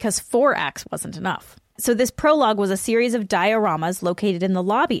prologue, because 4 acts wasn't enough. So this prologue was a series of dioramas located in the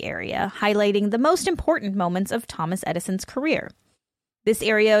lobby area, highlighting the most important moments of Thomas Edison's career. This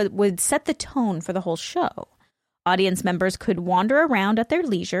area would set the tone for the whole show. Audience members could wander around at their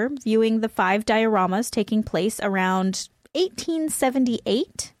leisure, viewing the 5 dioramas taking place around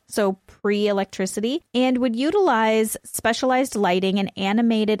 1878, so pre-electricity, and would utilize specialized lighting and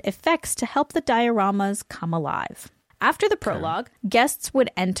animated effects to help the dioramas come alive. After the prologue, guests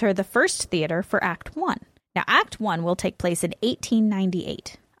would enter the first theater for Act 1. Now, Act 1 will take place in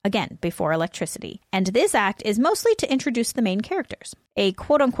 1898. Again, before electricity. And this act is mostly to introduce the main characters, a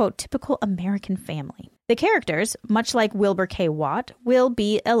quote-unquote typical American family. The characters, much like Wilbur K. Watt, will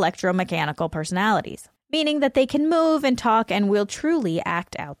be electromechanical personalities, meaning that they can move and talk and will truly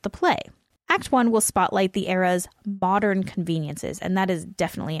act out the play. Act 1 will spotlight the era's modern conveniences, and that is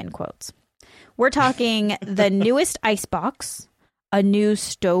definitely in quotes. We're talking the newest icebox, a new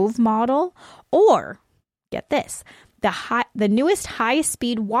stove model, or, get this, the newest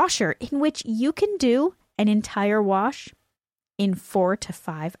high-speed washer in which you can do an entire wash in 4 to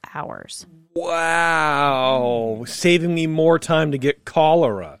 5 hours. Wow. Saving me more time to get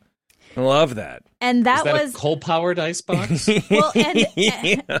cholera. I love that. And that was a coal-powered icebox? Well,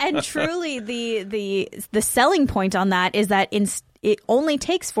 and truly the selling point on that is that it only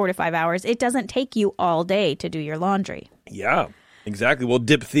takes 4 to 5 hours. It doesn't take you all day to do your laundry. Yeah, exactly. Well,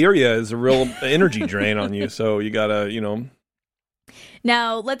 diphtheria is a real energy drain on you, so you gotta,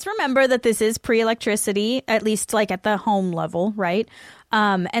 Now, let's remember that this is pre-electricity, at least like at the home level, right?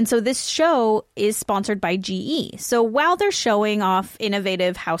 And so this show is sponsored by GE. So while they're showing off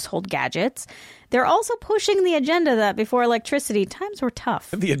innovative household gadgets, they're also pushing the agenda that before electricity, times were tough.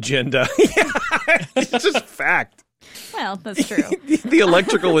 The agenda. Yeah, it's just fact. Well, that's true. The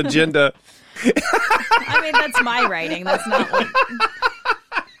electrical agenda. I mean, that's my writing. That's not what...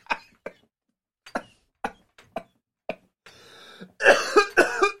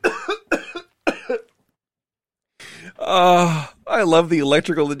 I love the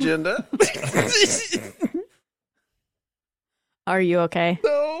electrical agenda. Are you okay?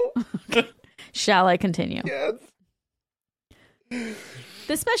 No. Shall I continue? Yes.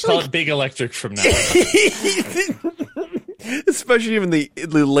 Especially Call it Big Electric from now on. Especially even the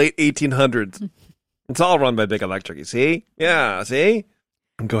late 1800s. It's all run by Big Electric, you see? Yeah, see?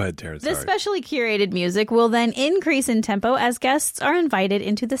 Go ahead, Terrence. This specially curated music will then increase in tempo as guests are invited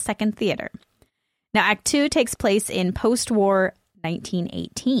into the second theater. Now, Act 2 takes place in post-war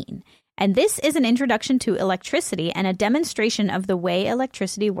 1918, and this is an introduction to electricity and a demonstration of the way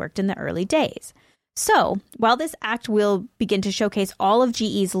electricity worked in the early days. So, while this act will begin to showcase all of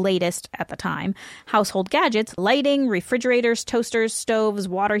GE's latest, at the time, household gadgets, lighting, refrigerators, toasters, stoves,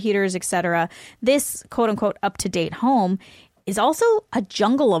 water heaters, etc., this quote-unquote up-to-date home is also a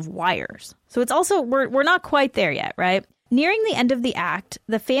jungle of wires. So it's also, we're not quite there yet, right? Nearing the end of the act,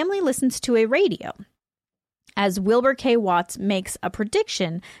 the family listens to a radio, as Wilbur K. Watts makes a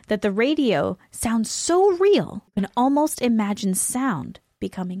prediction that the radio sounds so real, you can almost imagine sound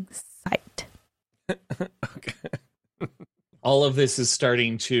becoming sight. Okay. All of this is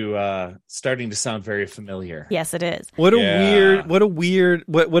starting to sound very familiar. Yes, it is. What does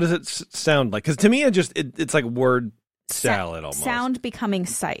it sound like? Because to me, it's like word salad almost. Sound becoming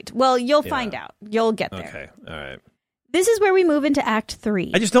sight. Well, you'll find out. You'll get there. Okay, all right. This is where we move into Act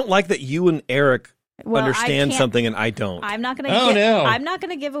 3. I just don't like that you and Eric understand something and I don't. I'm not going to. I'm not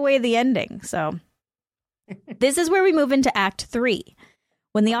going to give away the ending. So, this is where we move into Act 3.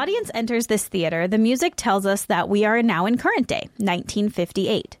 When the audience enters this theater, the music tells us that we are now in current day,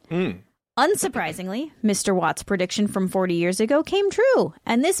 1958. Unsurprisingly, Mr. Watts' prediction from 40 years ago came true,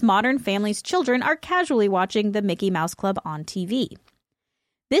 and this modern family's children are casually watching the Mickey Mouse Club on TV.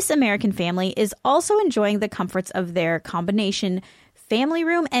 This American family is also enjoying the comforts of their combination family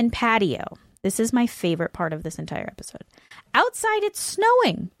room and patio. This is my favorite part of this entire episode. Outside, it's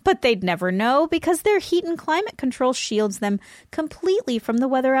snowing, but they'd never know because their heat and climate control shields them completely from the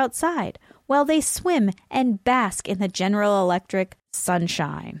weather outside while they swim and bask in the General Electric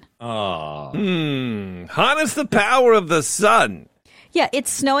sunshine. Harness the power of the sun. Yeah,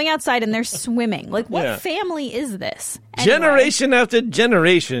 it's snowing outside and they're swimming. Like, what family is this? Anyway. Generation after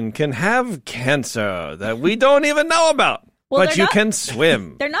generation can have cancer that we don't even know about. Well, but you can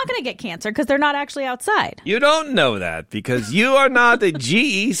swim. They're not going to get cancer because they're not actually outside. You don't know that because you are not a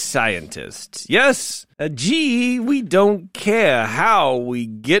GE scientist. Yes, at GE, we don't care how we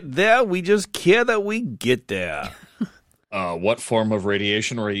get there. We just care that we get there. What form of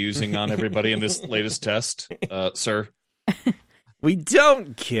radiation were you using on everybody in this latest test, sir? We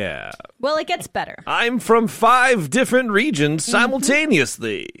don't care. Well, it gets better. I'm from 5 different regions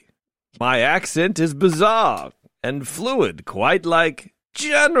simultaneously. My accent is bizarre and fluid, quite like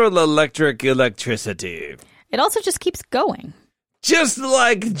General Electric electricity. It also just keeps going. Just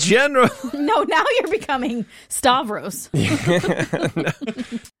like General... No, now you're becoming Stavros.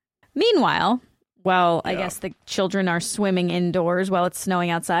 Meanwhile, I guess the children are swimming indoors while it's snowing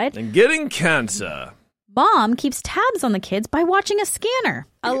outside. And getting cancer. Mom keeps tabs on the kids by watching a scanner,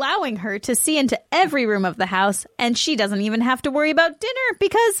 allowing her to see into every room of the house, and she doesn't even have to worry about dinner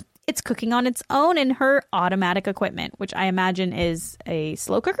because it's cooking on its own in her automatic equipment, which I imagine is a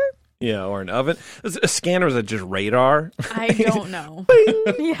slow cooker? Yeah, or an oven. A scanner is just radar. I don't know.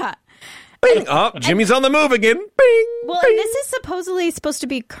 Yeah. Bing. Jimmy's on the move again. Bing. Well, bing. and this is supposed to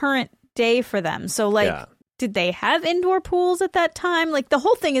be current day for them. So, did they have indoor pools at that time? Like, the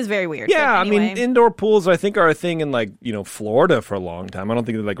whole thing is very weird. Yeah, anyway. I mean, indoor pools, I think, are a thing in, Florida for a long time. I don't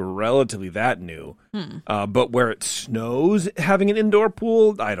think they're, relatively that new. But where it snows, having an indoor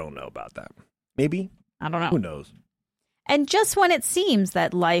pool, I don't know about that. Maybe? I don't know. Who knows? And just when it seems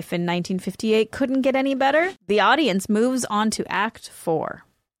that life in 1958 couldn't get any better, the audience moves on to Act 4.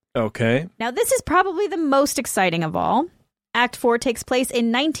 Okay. Now, this is probably the most exciting of all. Act 4 takes place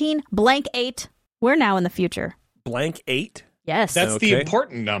in 19-blank-8. We're now in the future. Blank 8? Yes. That's the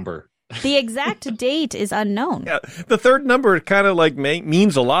important number. The exact date is unknown. Yeah, the third number kind of like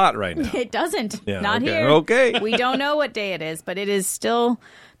means a lot right now. It doesn't. Yeah, Not okay. here. Okay. We don't know what day it is, but it is still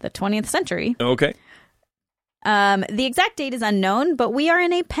the 20th century. Okay. The exact date is unknown, but we are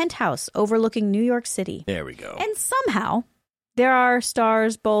in a penthouse overlooking New York City. There we go. And somehow, there are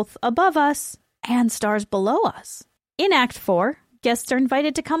stars both above us and stars below us. In Act 4, guests are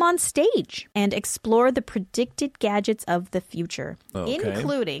invited to come on stage and explore the predicted gadgets of the future,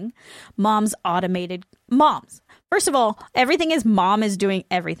 including Mom's automated... Moms. First of all, everything is Mom is doing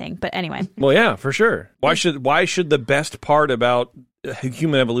everything. But anyway. Well, yeah, for sure. Why should the best part about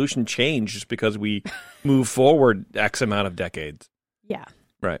human evolution change just because we move forward X amount of decades? Yeah.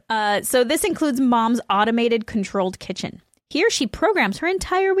 Right. So this includes Mom's automated controlled kitchen. Here she programs her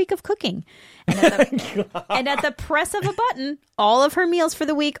entire week of cooking. And at the press of a button, all of her meals for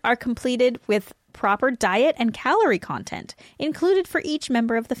the week are completed with proper diet and calorie content included for each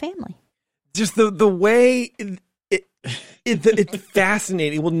member of the family. Just the way it's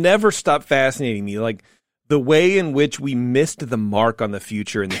fascinating. It will never stop fascinating me. Like the way in which we missed the mark on the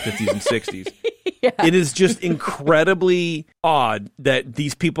future in the 50s and 60s. Yeah. It is just incredibly odd that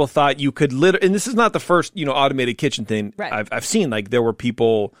these people thought you could and this is not the first, automated kitchen thing I've seen. Like there were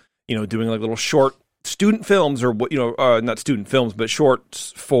people, doing like little short student films or, not student films, but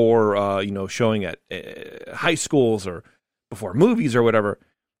shorts for, showing at high schools or before movies or whatever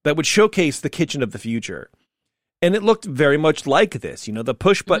that would showcase the kitchen of the future. And it looked very much like this, the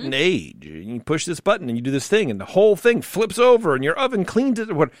push button age. You push this button and you do this thing and the whole thing flips over and your oven cleans it.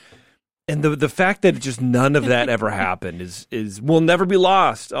 And the fact that just none of that ever happened is will never be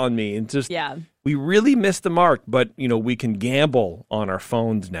lost on me. And just we really missed the mark, but we can gamble on our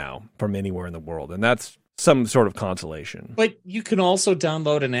phones now from anywhere in the world, and that's some sort of consolation. But you can also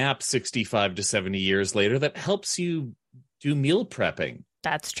download an app 65 to 70 years later that helps you do meal prepping.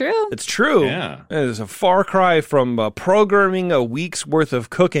 That's true. It's true. Yeah. It is a far cry from programming a week's worth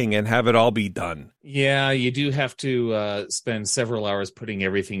of cooking and have it all be done. Yeah, you do have to spend several hours putting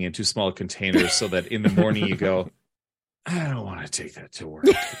everything into small containers so that in the morning you go, I don't want to take that to work.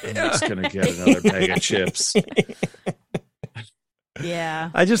 I'm just going to get another bag of chips. Yeah.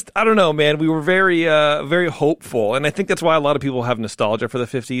 I don't know, man. We were very, very hopeful. And I think that's why a lot of people have nostalgia for the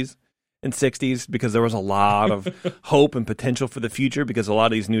 50s. And 60s, because there was a lot of hope and potential for the future, because a lot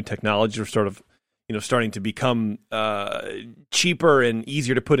of these new technologies were sort of, starting to become cheaper and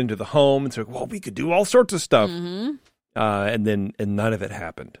easier to put into the home. And so, we could do all sorts of stuff. Mm-hmm. And none of it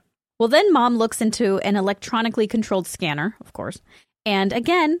happened. Well, then Mom looks into an electronically controlled scanner, of course. And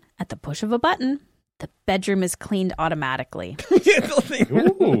again, at the push of a button, the bedroom is cleaned automatically.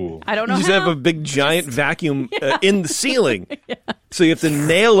 Ooh. I don't know You just how. have a big giant vacuum in the ceiling. Yeah. So you have to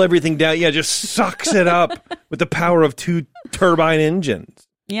nail everything down. Yeah, just sucks it up with the power of 2 turbine engines.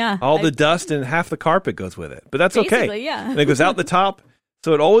 Yeah. All the dust and half the carpet goes with it. But that's okay. Yeah. And it goes out the top,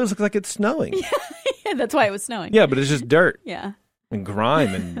 so it always looks like it's snowing. Yeah, that's why it was snowing. Yeah, but it's just dirt. Yeah. And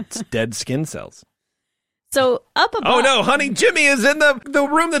grime and dead skin cells. So up above... Oh no, honey, Jimmy is in the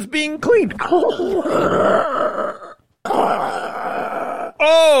room that's being cleaned.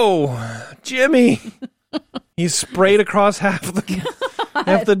 Oh, Jimmy. He's sprayed across half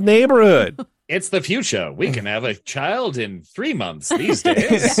the neighborhood. It's the future. We can have a child in 3 months these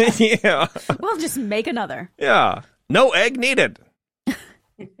days. Yeah. We'll just make another. Yeah. No egg needed.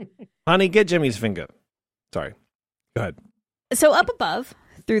 Honey, get Jimmy's finger. Sorry. Go ahead. So up above,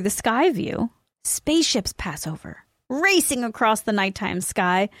 through the sky view, spaceships pass over, racing across the nighttime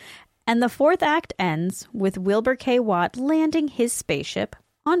sky, and the 4th act ends with Wilbur K. Watt landing his spaceship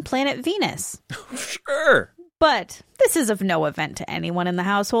on planet Venus. Sure. But this is of no event to anyone in the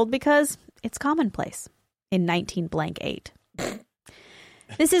household because it's commonplace in 19-blank-8.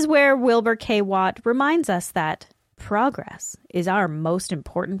 This is where Wilbur K. Watt reminds us that progress is our most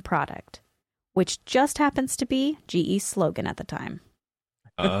important product, which just happens to be GE's slogan at the time.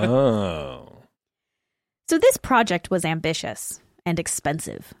 Oh. So this project was ambitious and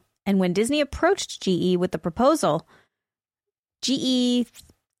expensive. And when Disney approached GE with the proposal, GE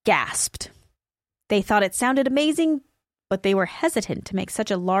gasped. They thought it sounded amazing, but they were hesitant to make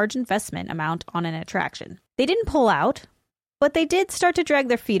such a large investment amount on an attraction. They didn't pull out, but they did start to drag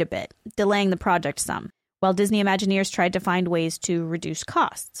their feet a bit, delaying the project some, while Disney Imagineers tried to find ways to reduce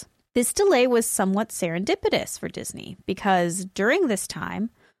costs. This delay was somewhat serendipitous for Disney, because during this time,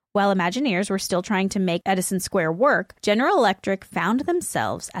 While Imagineers were still trying to make Edison Square work, General Electric found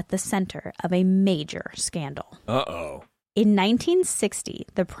themselves at the center of a major scandal. Uh-oh. In 1960,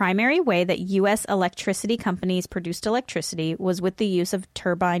 the primary way that U.S. electricity companies produced electricity was with the use of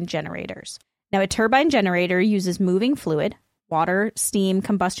turbine generators. Now, a turbine generator uses moving fluid, water, steam,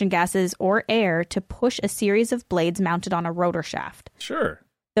 combustion gases, or air to push a series of blades mounted on a rotor shaft. Sure.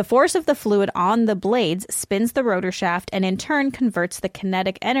 The force of the fluid on the blades spins the rotor shaft and in turn converts the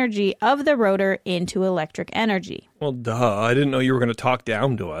kinetic energy of the rotor into electric energy. Well, duh. I didn't know you were going to talk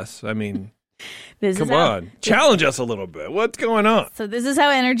down to us. I mean, come how, on. Challenge us a little bit. What's going on? So this is how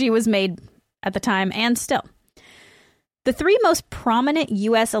energy was made at the time and still. The three most prominent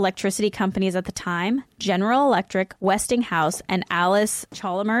U.S. electricity companies at the time, General Electric, Westinghouse, and Alice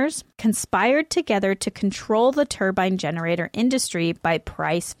Chalmers, conspired together to control the turbine generator industry by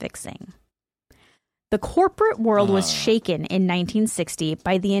price fixing. The corporate world was shaken in 1960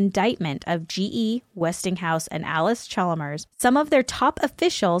 by the indictment of GE, Westinghouse, and Alice Chalmers, some of their top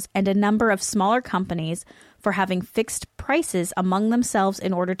officials, and a number of smaller companies for having fixed prices among themselves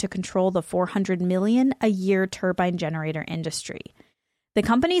in order to control the $400 million a year turbine generator industry. The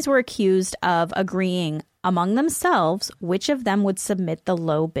companies were accused of agreeing among themselves which of them would submit the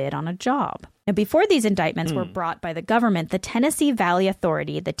low bid on a job. Now, before these indictments were brought by the government, the Tennessee Valley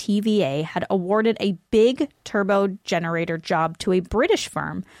Authority, the TVA, had awarded a big turbo generator job to a British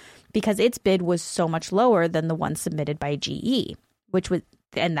firm because its bid was so much lower than the one submitted by GE,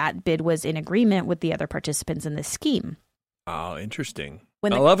 and that bid was in agreement with the other participants in this scheme. Oh, interesting.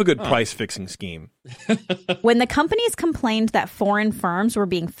 I love a good price-fixing scheme. When the companies complained that foreign firms were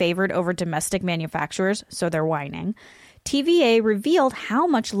being favored over domestic manufacturers, so they're whining, TVA revealed how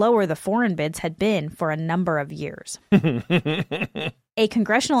much lower the foreign bids had been for a number of years. A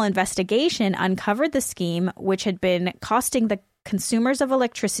congressional investigation uncovered the scheme, which had been costing the consumers of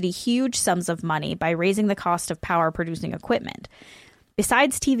electricity huge sums of money by raising the cost of power-producing equipment.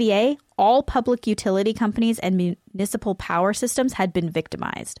 Besides TVA, all public utility companies and municipal power systems had been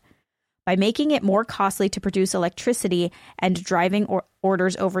victimized. By making it more costly to produce electricity and driving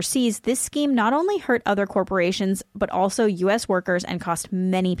orders overseas, this scheme not only hurt other corporations, but also U.S. workers and cost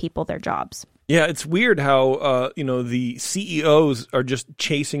many people their jobs. Yeah, it's weird how, the CEOs are just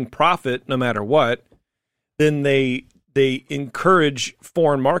chasing profit no matter what. Then they encourage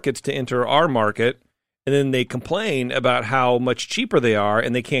foreign markets to enter our market. And then they complain about how much cheaper they are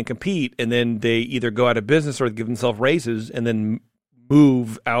and they can't compete. And then they either go out of business or give themselves raises and then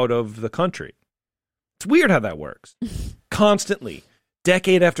move out of the country. It's weird how that works. Constantly.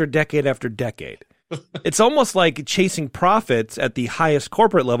 Decade after decade after decade. It's almost like chasing profits at the highest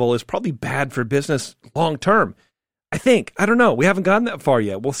corporate level is probably bad for business long term. I think. I don't know. We haven't gotten that far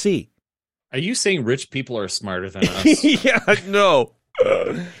yet. We'll see. Are you saying rich people are smarter than us? Yeah, no.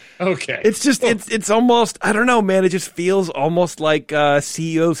 Okay. It's just, it's almost, I don't know, man. It just feels almost like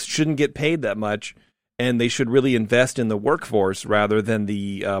CEOs shouldn't get paid that much and they should really invest in the workforce rather than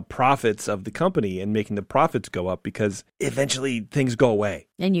the profits of the company and making the profits go up because eventually things go away.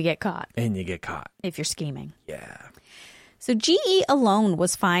 And you get caught. If you're scheming. Yeah. So GE alone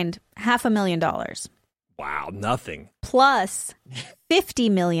was fined $500,000. Wow, nothing. Plus $50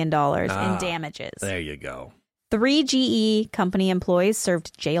 million in damages. There you go. 3 GE company employees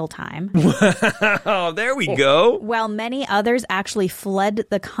served jail time. Oh, there we go. While many others actually fled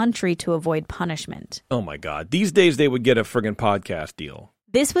the country to avoid punishment. Oh, my God. These days, they would get a friggin' podcast deal.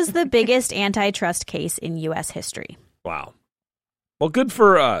 This was the biggest antitrust case in U.S. history. Wow. Well, good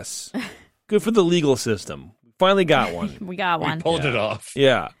for us. Good for the legal system. We finally got one. We got one. We pulled it off.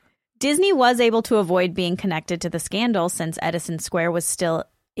 Yeah. Disney was able to avoid being connected to the scandal since Edison Square was still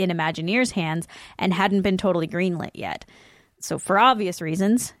in Imagineers' hands and hadn't been totally greenlit yet. So for obvious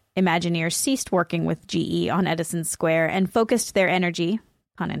reasons, Imagineers ceased working with GE on Edison Square and focused their energy,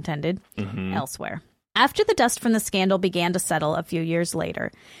 pun intended, elsewhere. After the dust from the scandal began to settle a few years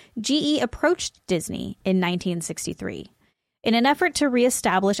later, GE approached Disney in 1963. In an effort to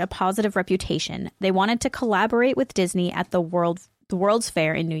reestablish a positive reputation, they wanted to collaborate with Disney at the World's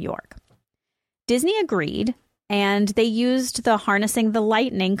Fair in New York. Disney agreed, and they used the Harnessing the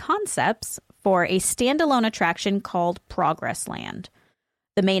Lightning concepts for a standalone attraction called Progress Land.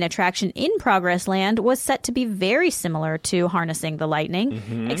 The main attraction in Progress Land was set to be very similar to Harnessing the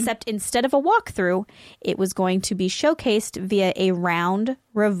Lightning, except instead of a walkthrough, it was going to be showcased via a round,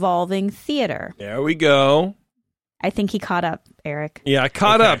 revolving theater. There we go. I think he caught up, Eric. Yeah, I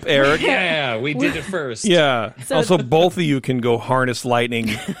caught up, Eric. Yeah, we did it first. Yeah. So also, both of you can go harness lightning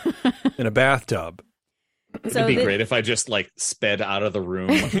in a bathtub. It'd be great if I just sped out of the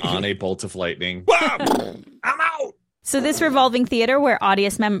room on a bolt of lightning. I'm out. So this revolving theater where I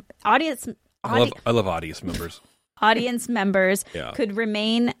love audience members. Audience members could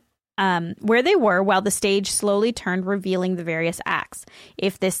remain where they were while the stage slowly turned, revealing the various acts.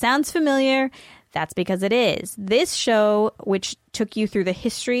 If this sounds familiar, that's because it is. This show, which took you through the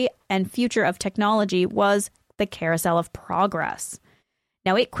history and future of technology, was the Carousel of Progress.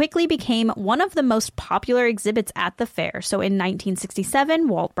 Now, it quickly became one of the most popular exhibits at the fair. So in 1967,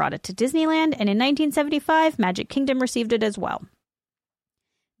 Walt brought it to Disneyland, and in 1975, Magic Kingdom received it as well.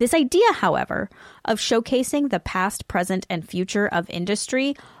 This idea, however, of showcasing the past, present, and future of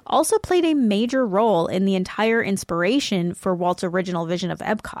industry also played a major role in the entire inspiration for Walt's original vision of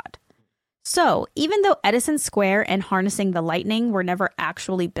Epcot. So, even though Edison Square and harnessing the lightning were never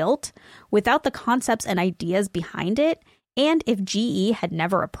actually built, without the concepts and ideas behind it, and if GE had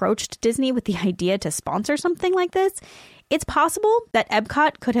never approached Disney with the idea to sponsor something like this, it's possible that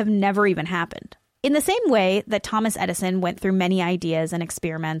Epcot could have never even happened. In the same way that Thomas Edison went through many ideas and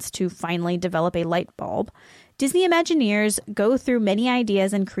experiments to finally develop a light bulb, Disney Imagineers go through many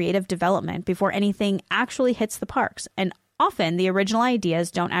ideas and creative development before anything actually hits the parks, and often the original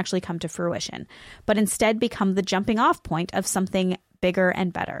ideas don't actually come to fruition, but instead become the jumping off point of something bigger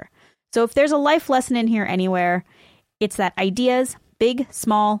and better. So if there's a life lesson in here anywhere, it's that ideas, big,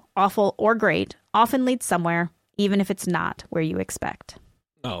 small, awful, or great, often lead somewhere, even if it's not where you expect.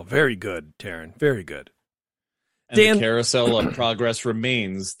 Oh, very good, Taryn. Very good. And Dan, the Carousel of Progress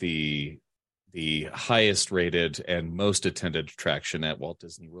remains the highest rated and most attended attraction at Walt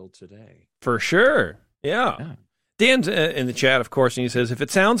Disney World today. For sure. Yeah. Dan's in the chat, of course, and he says, if it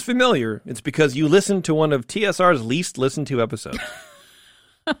sounds familiar, it's because you listened to one of TSR's least listened to episodes.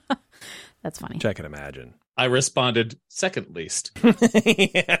 That's funny. Which I can imagine. I responded, second least.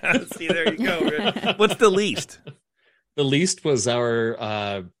 Yeah, see, there you go. What's the least? The least was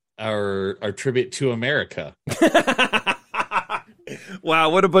our tribute to America. Wow,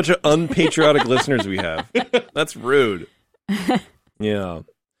 what a bunch of unpatriotic listeners we have. That's rude. Yeah.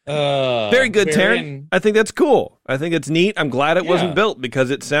 Very good, Taryn. I think that's cool. I think it's neat. I'm glad it wasn't built because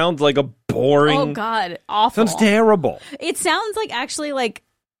it sounds like a boring... Oh, God. Awful. Sounds terrible. It sounds like actually like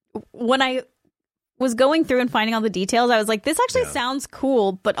when I was going through and finding all the details, I was like, this actually sounds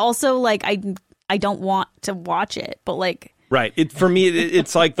cool, but also like I don't want to watch it, but like... Right. For me,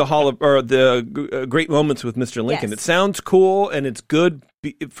 it's like the Great Moments with Mr. Lincoln. Yes. It sounds cool and it's good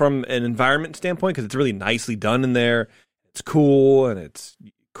from an environment standpoint because it's really nicely done in there. It's cool and it's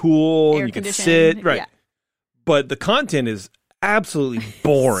cool and you can sit. Right. Yeah. But the content is absolutely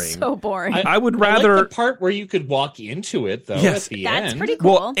boring. So boring. I would rather... I like the part where you could walk into it, though, at the end. That's pretty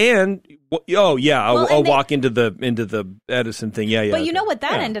cool. Well, and... I'll walk into the Edison thing. Yeah. But you know what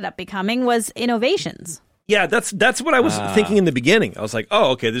that ended up becoming was Innovations. Yeah, that's what I was thinking in the beginning. I was like,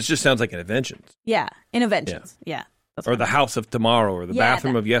 oh, okay, this just sounds like Innovations. Yeah, Innovations. Yeah. Or the House of Tomorrow, or the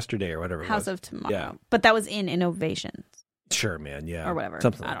Bathroom of Yesterday, or whatever. House of Tomorrow. Yeah. But that was in Innovations. Sure, man. Yeah. Or whatever.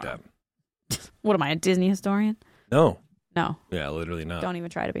 Something like that. What am I, a Disney historian? No. Yeah, literally not. Don't even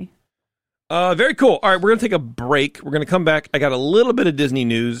try to be. Very cool. All right, we're going to take a break. We're going to come back. I got a little bit of Disney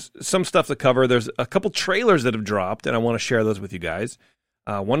news, some stuff to cover. There's a couple trailers that have dropped, and I want to share those with you guys.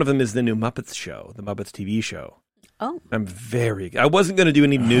 One of them is the new Muppets show, the Muppets TV show. Oh. I wasn't going to do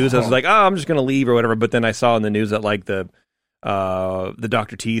any news. I was like, I'm just going to leave or whatever. But then I saw in the news that like the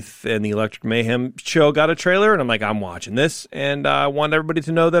Dr. Teeth and the Electric Mayhem show got a trailer, and I'm like, I'm watching this, and I want everybody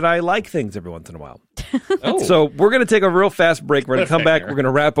to know that I like things every once in a while. So we're going to take a real fast break. We're going to come back. We're going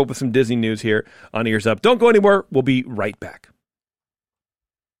to wrap up with some Disney news here on Ears Up. Don't go anywhere. We'll be right back.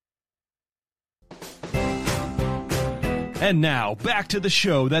 And now, back to the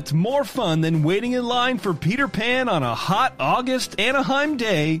show that's more fun than waiting in line for Peter Pan on a hot August Anaheim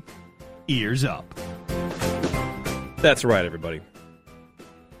day. Ears Up. That's right, everybody.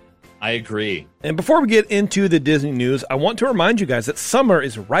 I agree. And before we get into the Disney news, I want to remind you guys that summer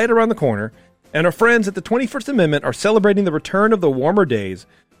is right around the corner, and our friends at the 21st Amendment are celebrating the return of the warmer days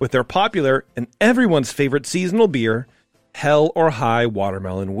with their popular and everyone's favorite seasonal beer, Hell or High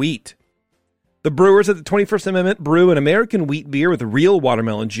Watermelon Wheat. The brewers at the 21st Amendment brew an American wheat beer with real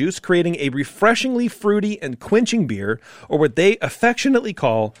watermelon juice, creating a refreshingly fruity and quenching beer, or what they affectionately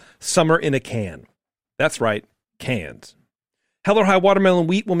call summer in a can. That's right, cans. Hell or High Watermelon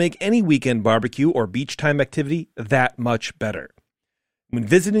Wheat will make any weekend barbecue or beach time activity that much better. When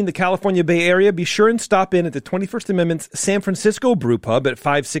visiting the California Bay Area, be sure and stop in at the 21st Amendment's San Francisco Brew Pub at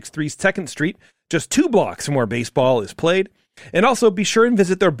 563 2nd Street, just 2 blocks from where baseball is played. And also be sure and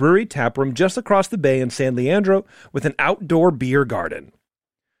visit their brewery taproom just across the bay in San Leandro with an outdoor beer garden.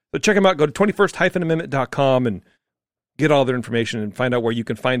 So check them out. Go to 21st-amendment.com and get all their information and find out where you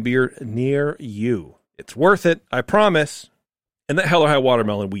can find beer near you. It's worth it, I promise. And that Hell or High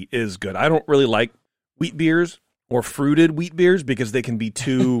watermelon wheat is good. I don't really like wheat beers or fruited wheat beers because they can be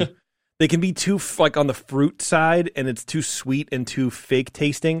too like on the fruit side, and it's too sweet and too fake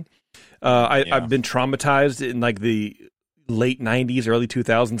tasting. I've been traumatized in like the late 90s, early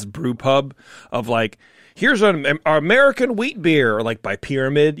 2000s brew pub of like, here's our American wheat beer, or like by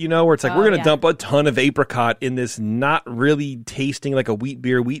Pyramid, where it's like, we're going to dump a ton of apricot in this not really tasting like a wheat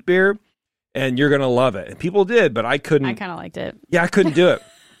beer, and you're going to love it. And people did, but I couldn't. I kind of liked it. Yeah, I couldn't do it.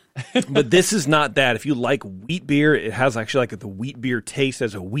 But this is not that. If you like wheat beer, it has actually like the wheat beer taste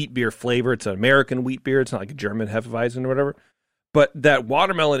as a wheat beer flavor. It's an American wheat beer. It's not like a German Hefeweizen or whatever. But that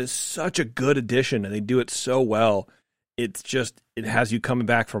watermelon is such a good addition, and they do it so well. It's just, it has you coming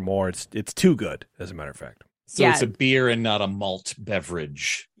back for more. It's too good, as a matter of fact. So it's a beer and not a malt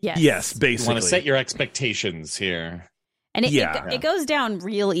beverage. Yes, basically. You want to set your expectations here. And it goes down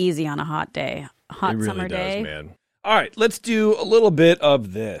real easy on a hot day, summer day. Man. All right, let's do a little bit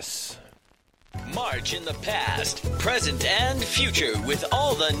of this. March in the past, present, and future with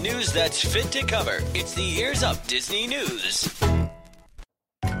all the news that's fit to cover. It's the Ears Up Disney News.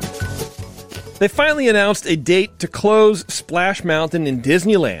 They finally announced a date to close Splash Mountain in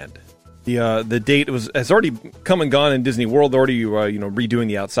Disneyland. The date has already come and gone in Disney World. They're already redoing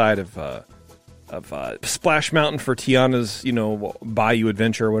the outside of Splash Mountain for Tiana's Bayou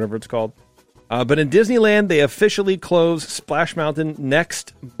Adventure or whatever it's called. But in Disneyland, they officially close Splash Mountain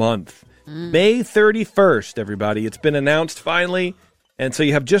next month. May 31st, everybody. It's been announced finally. And so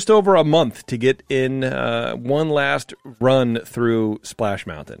you have just over a month to get in one last run through Splash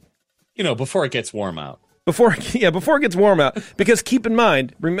Mountain. Before it gets warm out. Before it gets warm out. Because keep in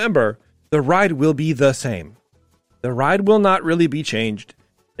mind, remember, the ride will be the same. The ride will not really be changed.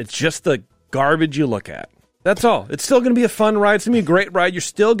 It's just the garbage you look at. That's all. It's still going to be a fun ride. It's going to be a great ride. You're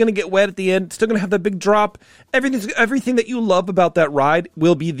still going to get wet at the end. It's still going to have that big drop. Everything that you love about that ride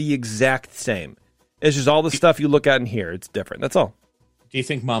will be the exact same. It's just all the stuff you look at and hear. It's different. That's all. Do you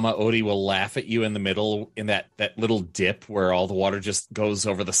think Mama Odie will laugh at you in the middle in that little dip where all the water just goes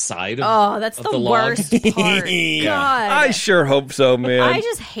over the side of that's of the log? worst part. God. I sure hope so, man. I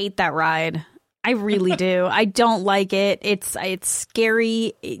just hate that ride. I really do. I don't like it. It's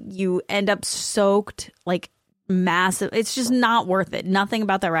scary. You end up soaked, like massive. It's just not worth it. Nothing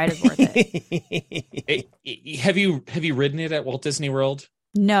about that ride is worth it. Have you ridden it at Walt Disney World?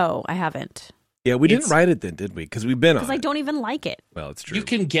 No, I haven't. Yeah, we didn't ride it then, did we? Because we've been on it. Because I don't even like it. Well, it's true. You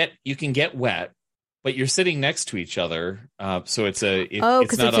can get wet, but you're sitting next to each other. So it's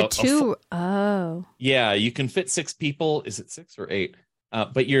because it's a two. Yeah, you can fit 6 people. Is it 6 or 8?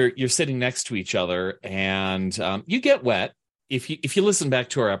 But you're sitting next to each other, and you get wet. If you listen back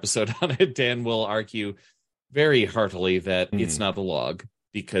to our episode on it, Dan will argue very heartily that it's not a log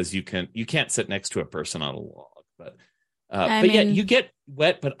because you can't sit next to a person on a log. But you get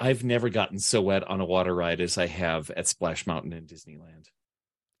wet. But I've never gotten so wet on a water ride as I have at Splash Mountain in Disneyland.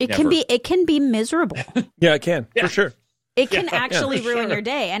 It can be miserable. Yeah, it can for sure. It can actually ruin your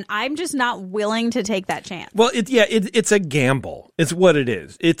day, and I'm just not willing to take that chance. Well, it's a gamble. It's what it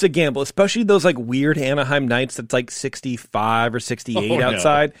is. It's a gamble, especially those like weird Anaheim nights that's like 65 or 68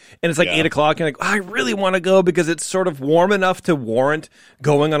 outside, and it's like 8 o'clock, and like, I really want to go because it's sort of warm enough to warrant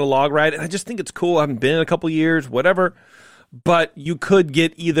going on a log ride, and I just think it's cool. I haven't been in a couple years, whatever, but you could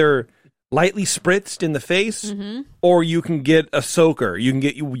get either lightly spritzed in the face, or you can get a soaker. You can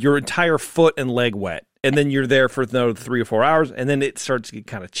get your entire foot and leg wet. And then you're there for another 3 or 4 hours, and then it starts to get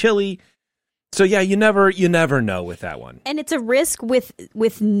kind of chilly. So yeah, you never know with that one. And it's a risk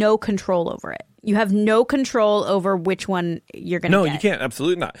with no control over it. You have no control over which one you're going to get. No, you can't.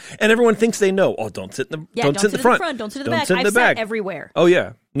 Absolutely not. And everyone thinks they know. Oh, don't sit in the don't sit in the front. Don't sit in the back. I've sat everywhere. Oh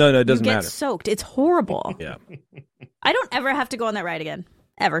yeah. No, it doesn't matter. You get soaked. It's horrible. Yeah. I don't ever have to go on that ride again.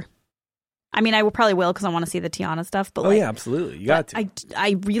 Ever. I mean, I probably will because I want to see the Tiana stuff. But yeah, absolutely, you got to.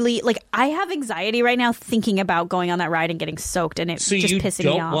 I really I have anxiety right now thinking about going on that ride and getting soaked, and it's just pissing me off. So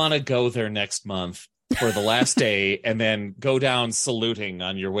you don't want to go there next month for the last day and then go down saluting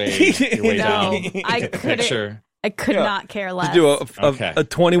on your way down. I couldn't. I could not care less. Do a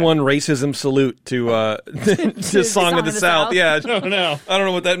 21 racism salute to Song of the South. Yeah, no, I don't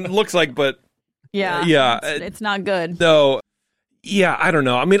know what that looks like, but yeah, it's not good. So. Yeah, I don't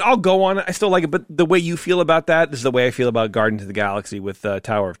know. I mean, I'll go on it. I still like it, but the way you feel about that is the way I feel about Guardians of the Galaxy with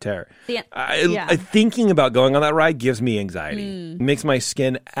Tower of Terror. Thinking about going on that ride gives me anxiety. It makes my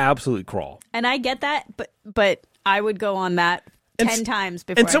skin absolutely crawl. And I get that, but I would go on that 10 times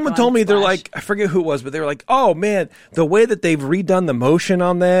before. And someone told me, they're like, I forget who it was, but they were like, oh man, the way that they've redone the motion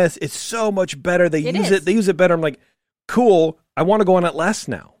on this, it's so much better. They use it better. I'm like, cool. I want to go on it less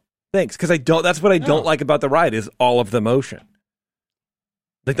now. Thanks, because that's what I don't like about the ride is all of the motion.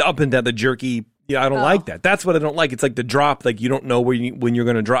 Like the up and down, the jerky. Yeah, I don't like that. That's what I don't like. It's like the drop. Like you don't know when you're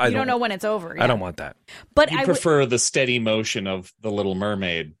going to drop. You don't know when it's over. Yeah. I don't want that. But I prefer the steady motion of the Little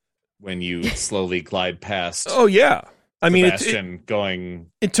Mermaid when you slowly glide past. Oh yeah, I mean, Sebastian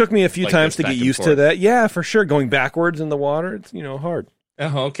going. It took me a few times to get used to that. Yeah, for sure. Going backwards in the water, it's hard.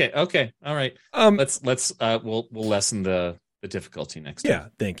 Oh, okay, all right. Let's we'll lessen the difficulty next time. Yeah,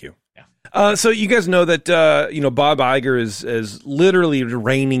 thank you. Yeah. So you guys know that Bob Iger is literally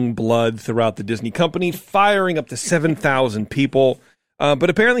raining blood throughout the Disney company, firing up to 7,000 people. But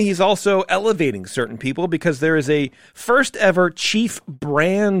apparently he's also elevating certain people because there is a first ever chief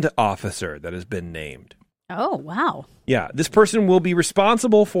brand officer that has been named. Oh, wow. Yeah, this person will be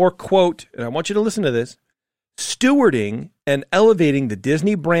responsible for, quote, and I want you to listen to this, stewarding and elevating the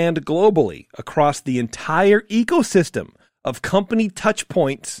Disney brand globally across the entire ecosystem of company touch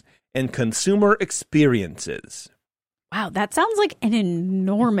points and consumer experiences. Wow, that sounds like an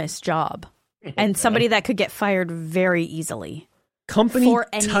enormous job and somebody that could get fired very easily. Company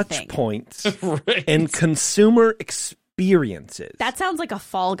touch points and consumer experiences. That sounds like a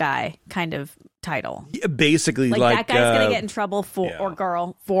Fall Guy kind of title. Yeah, basically, like that guy's going to get in trouble or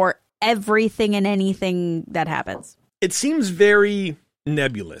girl for everything and anything that happens. It seems very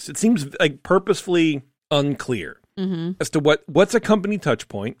nebulous. It seems like purposefully unclear as to what's a company touch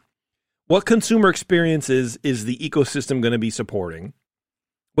point, what consumer experiences is the ecosystem going to be supporting.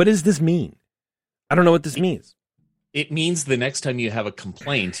 What does this mean? I don't know what this means. It means the next time you have a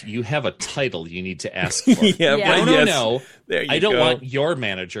complaint, you have a title you need to ask for. No. I don't want your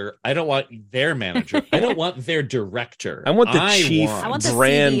manager. I don't want their manager. I don't want their director. I want the chief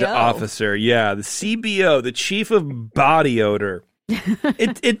brand officer. Yeah, the CBO, the chief of body odor.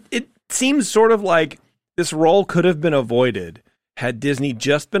 It seems sort of like this role could have been avoided had Disney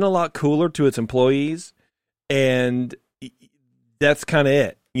just been a lot cooler to its employees, and that's kind of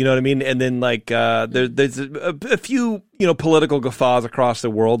it. You know what I mean? And then there's a few political guffaws across the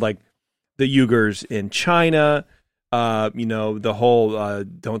world, like the Uyghurs in China, the whole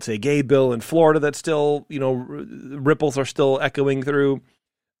 "Don't Say Gay" bill in Florida that still ripples are still echoing through.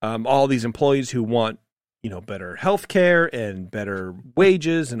 All these employees who want better health care and better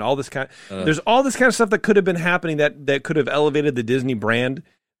wages and all this kind. There's all this kind of stuff that could have been happening that could have elevated the Disney brand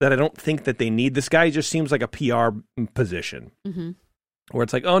that I don't think that they need. This guy just seems like a PR position. Mm-hmm. Where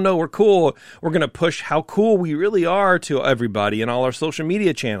it's like, oh no, we're cool. We're going to push how cool we really are to everybody in all our social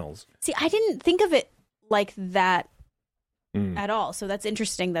media channels. See, I didn't think of it like that at all. So that's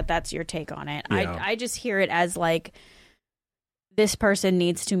interesting that that's your take on it. Yeah. I just hear it as like, this person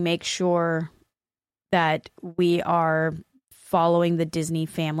needs to make sure that we are following the Disney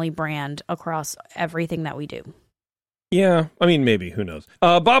family brand across everything that we do. Yeah, I mean, maybe. Who knows?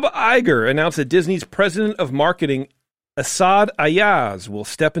 Bob Iger announced that Disney's president of marketing, Asad Ayaz, will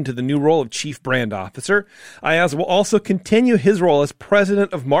step into the new role of Chief Brand Officer. Ayaz will also continue his role as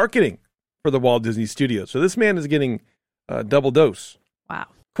President of Marketing for the Walt Disney Studios. So this man is getting a double dose. Wow.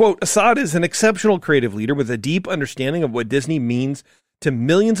 Quote, Asad is an exceptional creative leader with a deep understanding of what Disney means to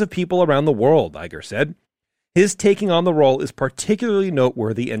millions of people around the world, Iger said. His taking on the role is particularly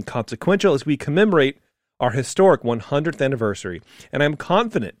noteworthy and consequential as we commemorate our historic 100th anniversary, and I'm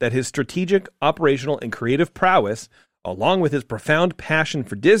confident that his strategic, operational, and creative prowess, along with his profound passion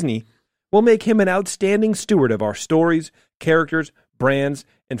for Disney, will make him an outstanding steward of our stories, characters, brands,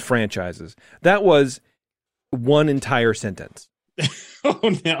 and franchises. That was one entire sentence.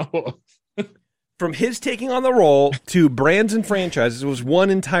 Oh, no. From his taking on the role to brands and franchises was one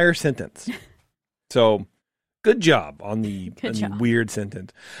entire sentence. So, good job on the weird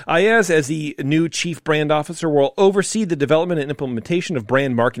sentence. Ayaz, as the new chief brand officer, will oversee the development and implementation of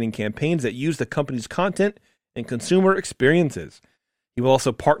brand marketing campaigns that use the company's content and consumer experiences. He will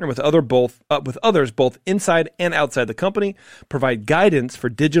also partner with others both inside and outside the company, provide guidance for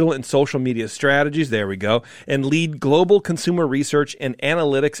digital and social media strategies, there we go, and lead global consumer research and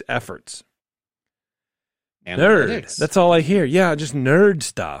analytics efforts. Nerd. That's all I hear. Yeah, just nerd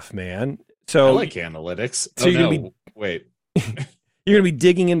stuff, man. So I like analytics. So wait. You're going to be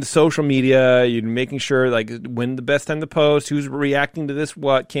digging into social media. You're making sure like when the best time to post, who's reacting to this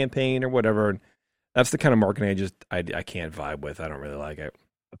campaign or whatever. And that's the kind of marketing I can't vibe with. I don't really like it.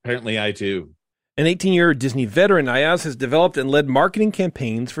 Apparently I do. An 18-year Disney veteran, Ayaz has developed and led marketing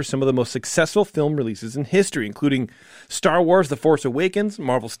campaigns for some of the most successful film releases in history, including Star Wars: The Force Awakens,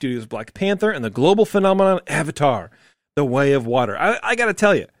 Marvel Studios' Black Panther, and the global phenomenon Avatar: The Way of Water. I got to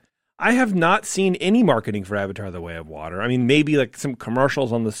tell you, I have not seen any marketing for Avatar: The Way of Water. I mean, maybe like some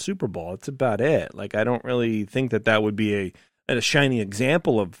commercials on the Super Bowl. That's about it. Like, I don't really think that would be a shining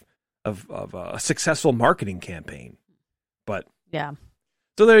example of of a successful marketing campaign. But yeah.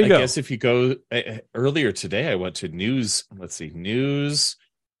 So there you go. I guess if you go earlier today, I went to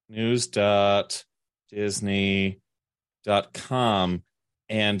news.disney.com,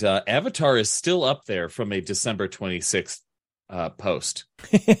 and Avatar is still up there from a December 26th post.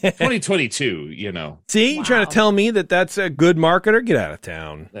 2022, you know. See, you're trying to tell me that that's a good marketer? Get out of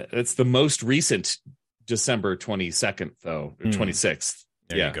town. It's the most recent December 22nd, though, or 26th.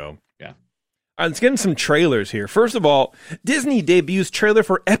 There you go. Yeah. All right, let's get into some trailers here. First of all, Disney debuts trailer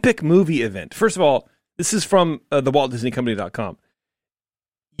for Epic Movie Event. First of all, this is from the WaltDisneyCompany.com.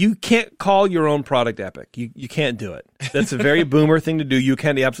 You can't call your own product epic. You can't do it. That's a very boomer thing to do. You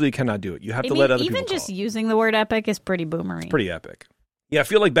absolutely cannot do it. You have to let other people even just call it. using the word epic is pretty boomery. It's pretty epic. Yeah, I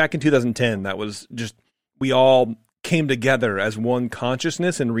feel like back in 2010, that was just, we all came together as one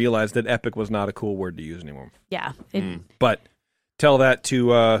consciousness and realized that epic was not a cool word to use anymore. Yeah. But tell that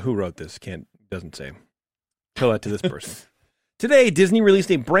to who wrote this. Doesn't say. Tell that to this person. Today, Disney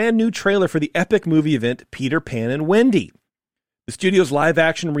released a brand new trailer for the Epic Movie Event, Peter Pan and Wendy. The studio's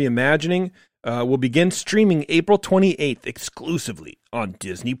live-action reimagining will begin streaming April 28th exclusively on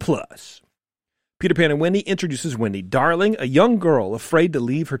Disney+. Peter Pan and Wendy introduces Wendy Darling, a young girl afraid to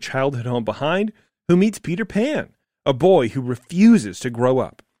leave her childhood home behind, who meets Peter Pan, a boy who refuses to grow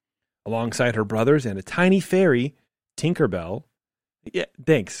up. Alongside her brothers and a tiny fairy, Tinkerbell. Yeah,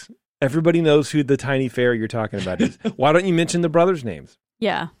 thanks. Everybody knows who the tiny fairy you're talking about is. Why don't you mention the brothers' names?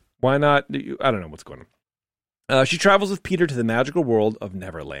 Yeah. Why not? I don't know what's going on. She travels with Peter to the magical world of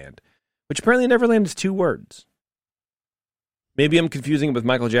Neverland, which apparently Neverland is 2 words. Maybe I'm confusing it with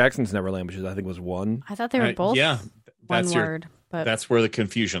Michael Jackson's Neverland, which I think was 1. I thought they were both one that's word. But that's where the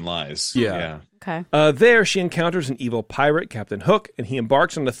confusion lies. Yeah. Okay. There, she encounters an evil pirate, Captain Hook, and he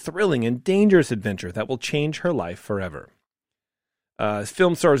embarks on a thrilling and dangerous adventure that will change her life forever. This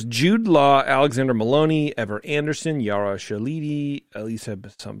film stars Jude Law, Alexander Maloney, Ever Anderson, Yara Shalidi, Elisa, a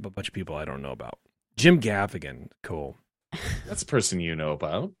bunch of people I don't know about. Jim Gaffigan, cool. That's a person you know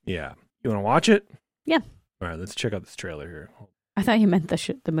about. Yeah. You want to watch it? Yeah. All right, let's check out this trailer here. I thought you meant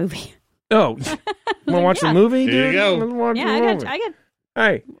the movie. Oh, you want to watch the movie? There you go. Yeah, I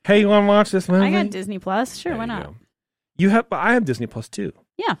got. Hey, you want to watch this movie? I got Disney Plus. Sure, There why you not? go. I have Disney Plus too.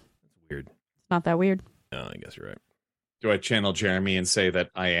 Yeah. That's weird. Not that weird. No, I guess you're right. Do I channel Jeremy and say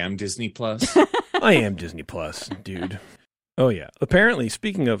that I am Disney Plus? I am Disney Plus, dude. Oh yeah. Apparently,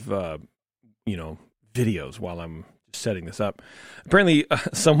 speaking of, videos, while I'm setting this up, apparently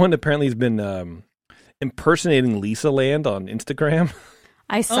someone has been impersonating Lisa Land on Instagram.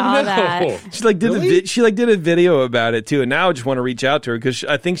 I saw that. She did a video about it too, and now I just want to reach out to her because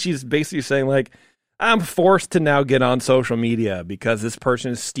I think she's basically saying like, I'm forced to now get on social media because this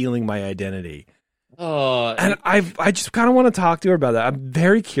person is stealing my identity. Oh, and I just kind of want to talk to her about that. I'm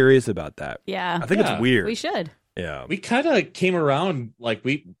very curious about that. Yeah, I think it's weird. We should. Yeah, we kind of came around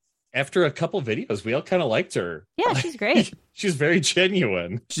after a couple videos, we all kind of liked her. Yeah, she's great. She's very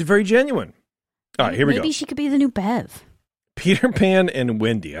genuine. She's very genuine. All right, here we go. Maybe she could be the new Bev. Peter Pan and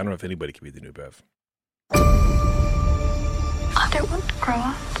Wendy. I don't know if anybody could be the new Bev. I don't want to grow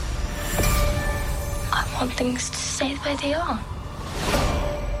up. I want things to stay the way they are.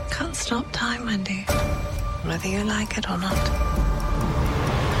 Can't stop time, Wendy. Whether you like it or not.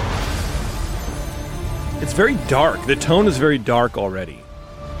 It's very dark. The tone is very dark already.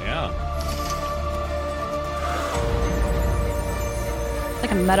 Yeah. It's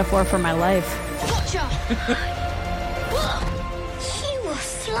like a metaphor for my life. Gotcha! You were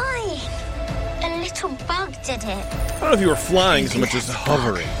flying. A little bug did it. I don't know if you were flying so much as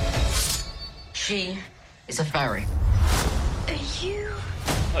hovering. She is a fairy. Are you?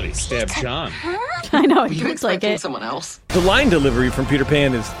 Oh, he stabbed John. I know, Were it you looks like expecting it. someone else? The line delivery from Peter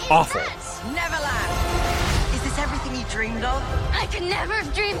Pan is awful. Neverland! Is this everything you dreamed of? I could never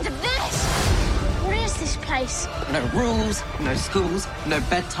have dreamed of this. What is this place? No rules, no schools, no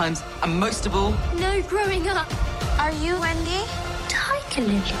bedtimes, and most of all, No growing up. Are you Wendy? Tiger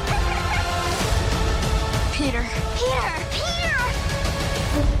Lily. Peter. Peter!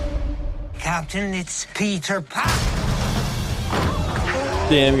 Captain, it's Peter Pan.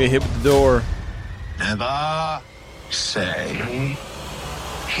 Damn, get hit with the door. Never say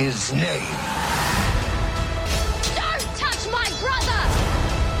his name. Don't touch my brother!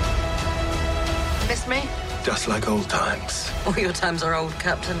 miss me? Just like old times. All your times are old,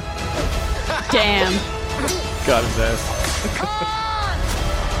 Captain. Damn. Got his ass. On!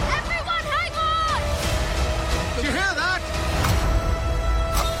 Everyone hang on! Did you hear that?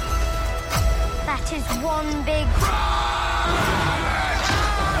 That is one big...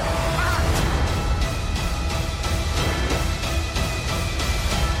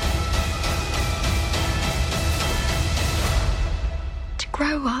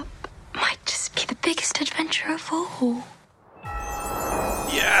 Who?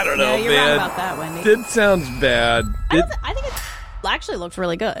 Yeah, I don't know, you're man. wrong about that, Wendy. It sounds bad. I think it actually looked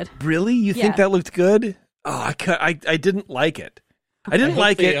really good. Really? You think that looked good? Oh, I didn't like it. I didn't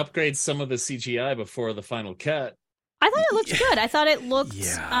like they it. upgrade some of the CGI before the final cut. I thought it looked good. I thought it looked.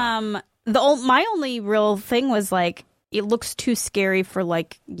 My only real thing was like it looks too scary for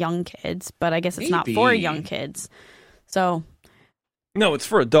like young kids, but I guess it's not for young kids. So. No, it's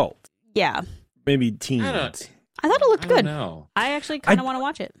for adults. Yeah. Maybe teens. I thought it looked good. No, I actually kind of want to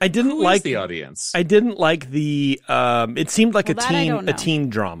watch it. I didn't Who like is the audience. I didn't like the. It seemed like a teen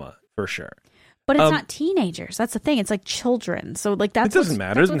drama for sure. But it's not teenagers. That's the thing. It's like children. So like that's it doesn't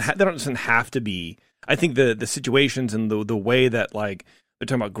matter. That doesn't have to be. I think the situations and the way that like they're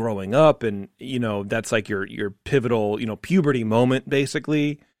talking about growing up and that's like your pivotal puberty moment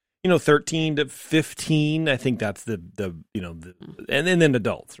basically. 13 to 15. I think that's the and then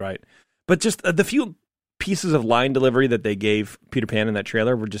adults, right? But just the few pieces of line delivery that they gave Peter Pan in that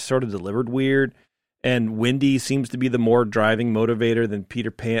trailer were just sort of delivered weird. And Wendy seems to be the more driving motivator than Peter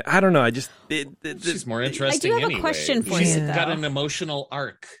Pan. I don't know. She's more interesting. I do have a question for you. She's got an emotional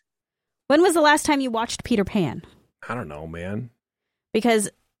arc. When was the last time you watched Peter Pan? I don't know, man. Because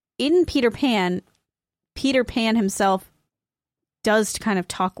in Peter Pan himself does kind of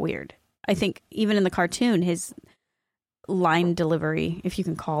talk weird. I think even in the cartoon, his line delivery, if you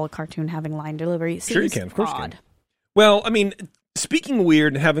can call a cartoon having line delivery, seems sure you can. Of course odd. you can. Well, I mean, speaking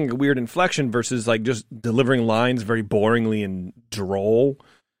weird and having a weird inflection versus like just delivering lines very boringly and droll,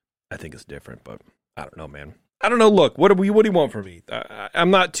 I think it's different. But I don't know, man. I don't know. Look, what do you want from me?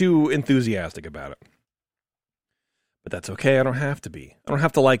 I'm not too enthusiastic about it, but that's okay. I don't have to be. I don't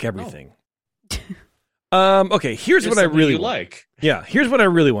have to like everything. Okay, here's what I really like. Yeah, here's what I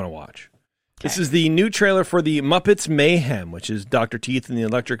really want to watch. Okay. This is the new trailer for the Muppets Mayhem, which is Dr. Teeth and the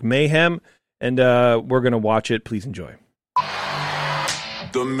Electric Mayhem, and we're going to watch it. Please enjoy.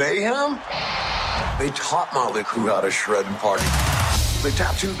 The Mayhem? They taught Motley Crue how to shred and party. They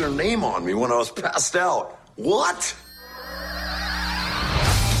tattooed their name on me when I was passed out. What?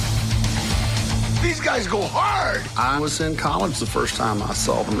 These guys go hard. I was in college the first time I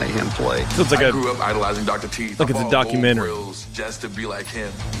saw the Mayhem play. So it's like I grew up idolizing Dr. Teeth. Like it's a documentary. Just to be like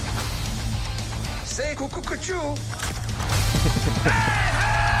him. Say cuckoo.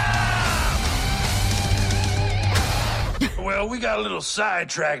 Well, we got a little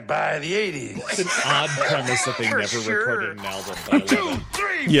sidetracked by the 80s. It's an odd premise that they never recorded an album. 1, 2,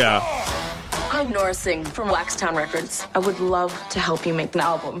 3, yeah. I'm Nora Singh from Waxtown Records. I would love to help you make an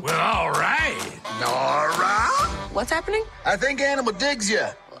album. Well, all right. Nora? What's happening? I think Animal digs you.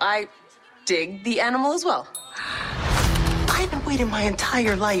 I dig the animal as well. I've been waiting my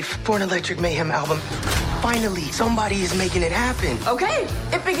entire life for an Electric Mayhem album. Finally, somebody is making it happen. Okay,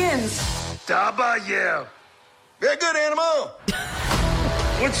 it begins. Dabba, yeah. Very good, Animal.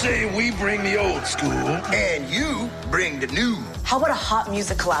 Let's say we bring the old school. And you bring the new. How about a hot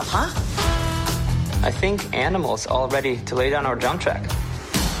music collab, huh? I think Animal's all ready to lay down our jump track.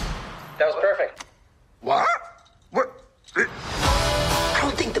 That was perfect. What? What? I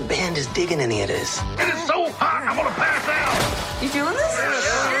don't think the band is digging any of this. It is so hot, I'm gonna pass out. You feeling this?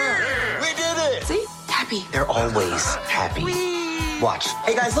 Sure. We did it. See? Happy. They're always happy. Watch.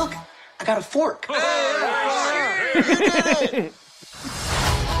 Hey, guys, look. I got a fork. Hey, you did it.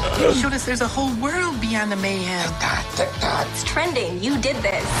 You showed us there's a whole world beyond the Mayhem. It's trending. You did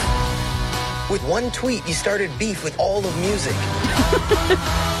this. With one tweet, you started beef with all of music.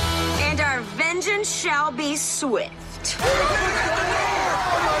 And our vengeance shall be swift.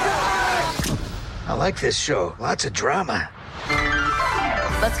 I like this show. Lots of drama.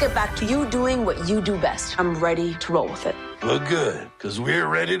 Let's get back to you doing what you do best. I'm ready to roll with it. Look good, because we're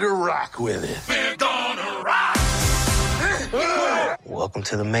ready to rock with it. We're gonna rock. Welcome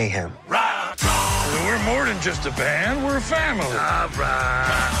to the Mayhem. Rock. We're more than just a band. We're a family. All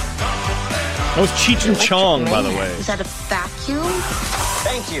right. That was Cheech and Chong, by the way. Is that a vacuum?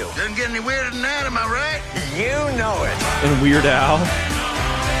 Thank you. Doesn't get any weirder than that, am I right? You know it. And Weird Al.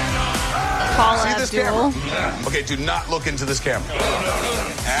 Paul See this Abdul. camera? Okay, do not look into this camera.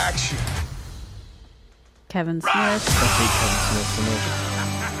 Action. Kevin Smith. I hate Kevin Smith so much.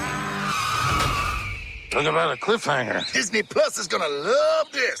 Talk about a cliffhanger. Disney Plus is gonna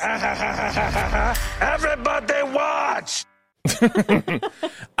love this. Everybody watch.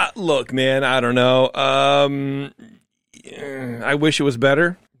 Look, man, I don't know. I wish it was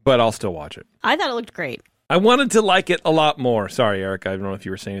better, but I'll still watch it. I thought it looked great. I wanted to like it a lot more. Sorry, Eric. I don't know if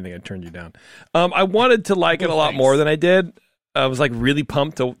you were saying anything. I turned you down. I wanted to like it a lot more than I did. I was like really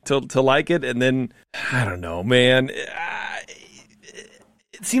pumped to like it, and then I don't know, man.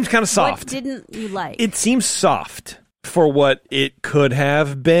 seems kind of soft. What didn't you like? It seems soft for what it could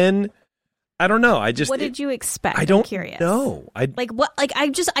have been. I don't know. What did you expect? I don't I'm curious. know. Like what? Like I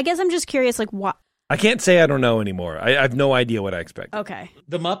guess I'm just curious. Like what? I can't say I don't know anymore. I have no idea what I expected. Okay.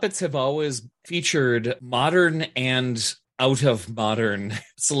 The Muppets have always featured modern and out of modern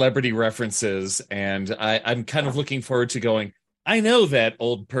celebrity references, and I'm kind of looking forward to going, I know that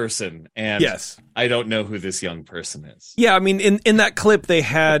old person, and yes, I don't know who this young person is. Yeah, I mean, in that clip, they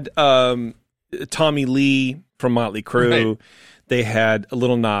had Tommy Lee from Motley Crue. Right. They had a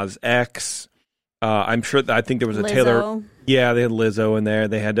Lil Nas X. I think there was a Lizzo. Taylor. Yeah, they had Lizzo in there.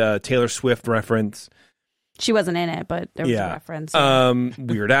 They had a Taylor Swift reference. She wasn't in it, but there was a reference.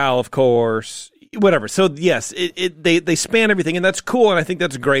 Weird Al, of course. Whatever. So yes, they span everything, and that's cool, and I think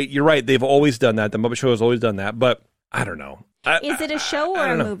that's great. You're right. They've always done that. The Muppet Show has always done that, but I don't know. Is it a show or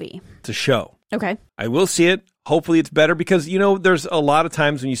a movie? It's a show. Okay. I will see it. Hopefully it's better because, there's a lot of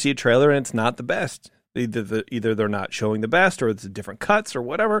times when you see a trailer and it's not the best. Either they're not showing the best or it's different cuts or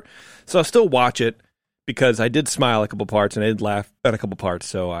whatever. So I'll still watch it because I did smile a couple parts and I did laugh at a couple parts.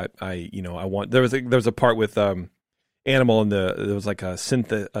 So I want, there was a part with Animal and there was like a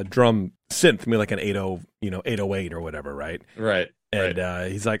drum synth, like an 808 or whatever, right? Right.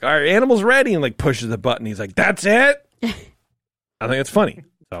 And he's like, all right, Animal's ready, and like pushes the button. He's like, that's it. I think it's funny.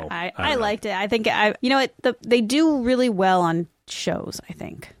 So I liked it. I think they do really well on shows, I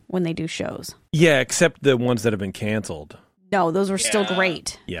think, when they do shows. Yeah, except the ones that have been canceled. No, those were still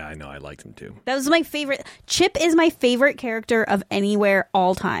great. Yeah, I know. I liked them too. That was my favorite. Chip is my favorite character of anywhere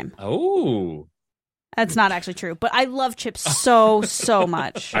all time. Oh. That's not actually true, but I love Chip so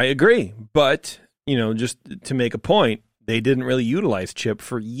much. I agree. But, just to make a point, they didn't really utilize Chip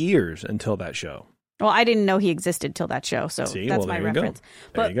for years until that show. Well, I didn't know he existed till that show, so that's my reference.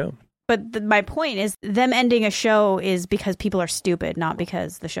 There you go. But my point is, them ending a show is because people are stupid, not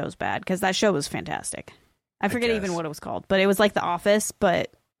because the show's bad. Because that show was fantastic. I forget even what it was called, but it was like The Office,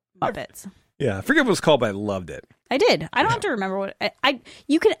 but Muppets. Yeah, I forget what it was called, but I loved it. I did. I don't have to remember what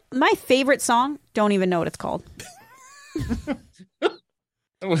you could. My favorite song. Don't even know what it's called.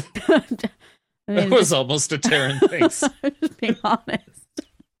 That was almost a Taryn thinks. Just being honest.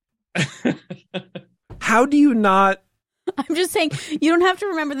 How do you not? I'm just saying, you don't have to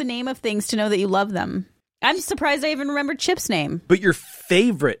remember the name of things to know that you love them. I'm surprised I even remembered Chip's name. But your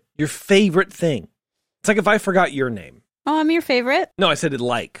favorite thing. It's like if I forgot your name. Oh, I'm your favorite? No, I said it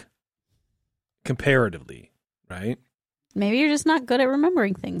like. Comparatively, right? Maybe you're just not good at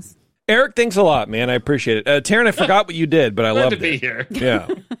remembering things. Eric, thanks a lot, man. I appreciate it. Taryn, I forgot what you did, but I loved it. Glad to be here. Yeah.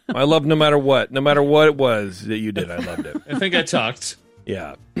 I love no matter what it was that you did, I loved it. I think I talked.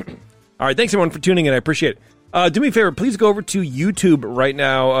 Yeah. All right, thanks everyone for tuning in. I appreciate it. Do me a favor, please go over to YouTube right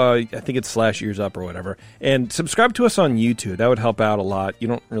now. I think it's /earsup or whatever, and subscribe to us on YouTube. That would help out a lot. You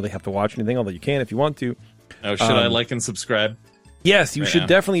don't really have to watch anything, although you can if you want to. Oh, should I like and subscribe? Yes, you should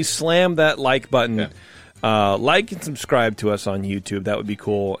definitely slam that like button. Yeah. Like and subscribe to us on YouTube. That would be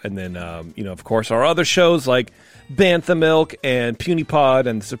cool. And then, of course, our other shows like Bantha Milk and Puny Pod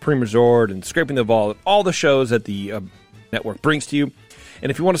and Supreme Resort and Scraping the Ball, all the shows that the network brings to you. And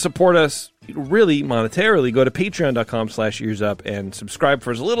if you want to support us really monetarily, go to patreon.com/earsup and subscribe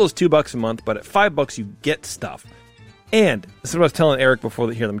for as little as $2 a month. But at $5, you get stuff. And this is what I was telling Eric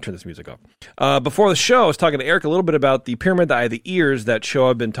before. Here, let me turn this music off. Before the show, I was talking to Eric a little bit about the Pyramid, the Eye of the Ears, that show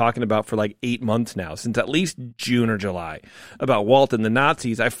I've been talking about for like 8 months now, since at least June or July, about Walt and the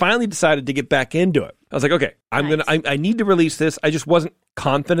Nazis. I finally decided to get back into it. I was like, okay, I need to release this. I just wasn't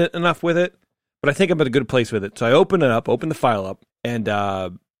confident enough with it, but I think I'm at a good place with it. So I opened the file up, and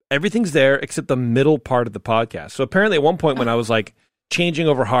everything's there except the middle part of the podcast. So apparently at one point when I was like changing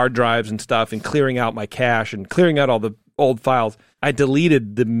over hard drives and stuff and clearing out my cache and clearing out all the old files, I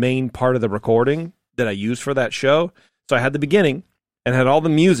deleted the main part of the recording that I used for that show. So I had the beginning and had all the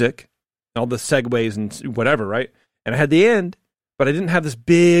music, all the segues and whatever, right? And I had the end, but I didn't have this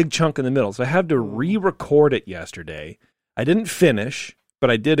big chunk in the middle. So I had to re-record it yesterday. I didn't finish, but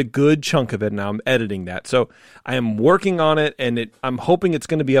I did a good chunk of it, and now I'm editing that. So I am working on it, and I'm hoping it's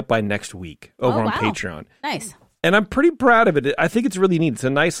going to be up by next week over on Patreon. Nice. And I'm pretty proud of it. I think it's really neat. It's a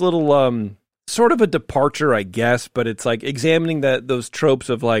nice little sort of a departure, I guess, but it's like examining those tropes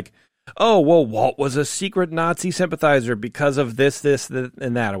of like, oh, well, Walt was a secret Nazi sympathizer because of this,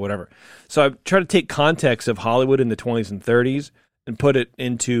 and that, or whatever. So I try to take context of Hollywood in the 20s and 30s and put it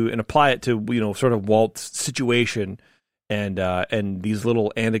into and apply it to, sort of Walt's situation and these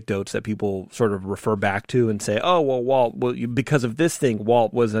little anecdotes that people sort of refer back to and say, oh, well, because of this thing,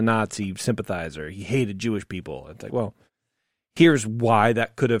 Walt was a Nazi sympathizer. He hated Jewish people. It's like, well, here's why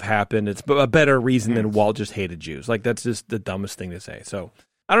that could have happened. It's a better reason than Walt just hated Jews. Like, that's just the dumbest thing to say. So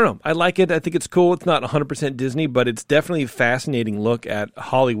I don't know. I like it. I think it's cool. It's not 100% Disney, but it's definitely a fascinating look at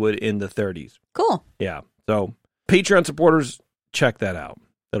Hollywood in the 30s. Cool. Yeah. So Patreon supporters, check that out.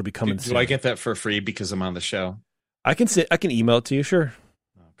 That'll be coming soon. Do I get that for free because I'm on the show? I can email it to you, sure.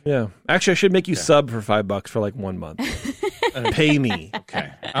 Okay. Yeah. Actually, I should make you sub for $5 for like 1 month. Pay me.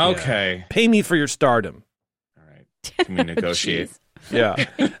 Okay. Yeah. Pay me for your stardom. All right. Can we negotiate? Yeah.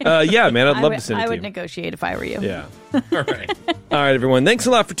 Yeah, man. I'd love to send it to you. I would negotiate if I were you. Yeah. All right. All right, everyone. Thanks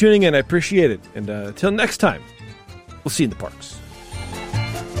a lot for tuning in. I appreciate it. And until next time, we'll see you in the parks.